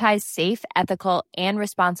prioritize safe, ethical, and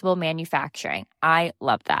responsible manufacturing. I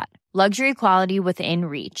love that. Luxury quality within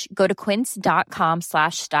reach. Go to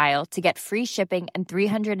quince.com/style to get free shipping and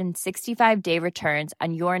 365-day returns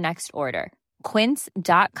on your next order.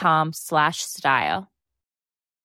 Quince.com/style.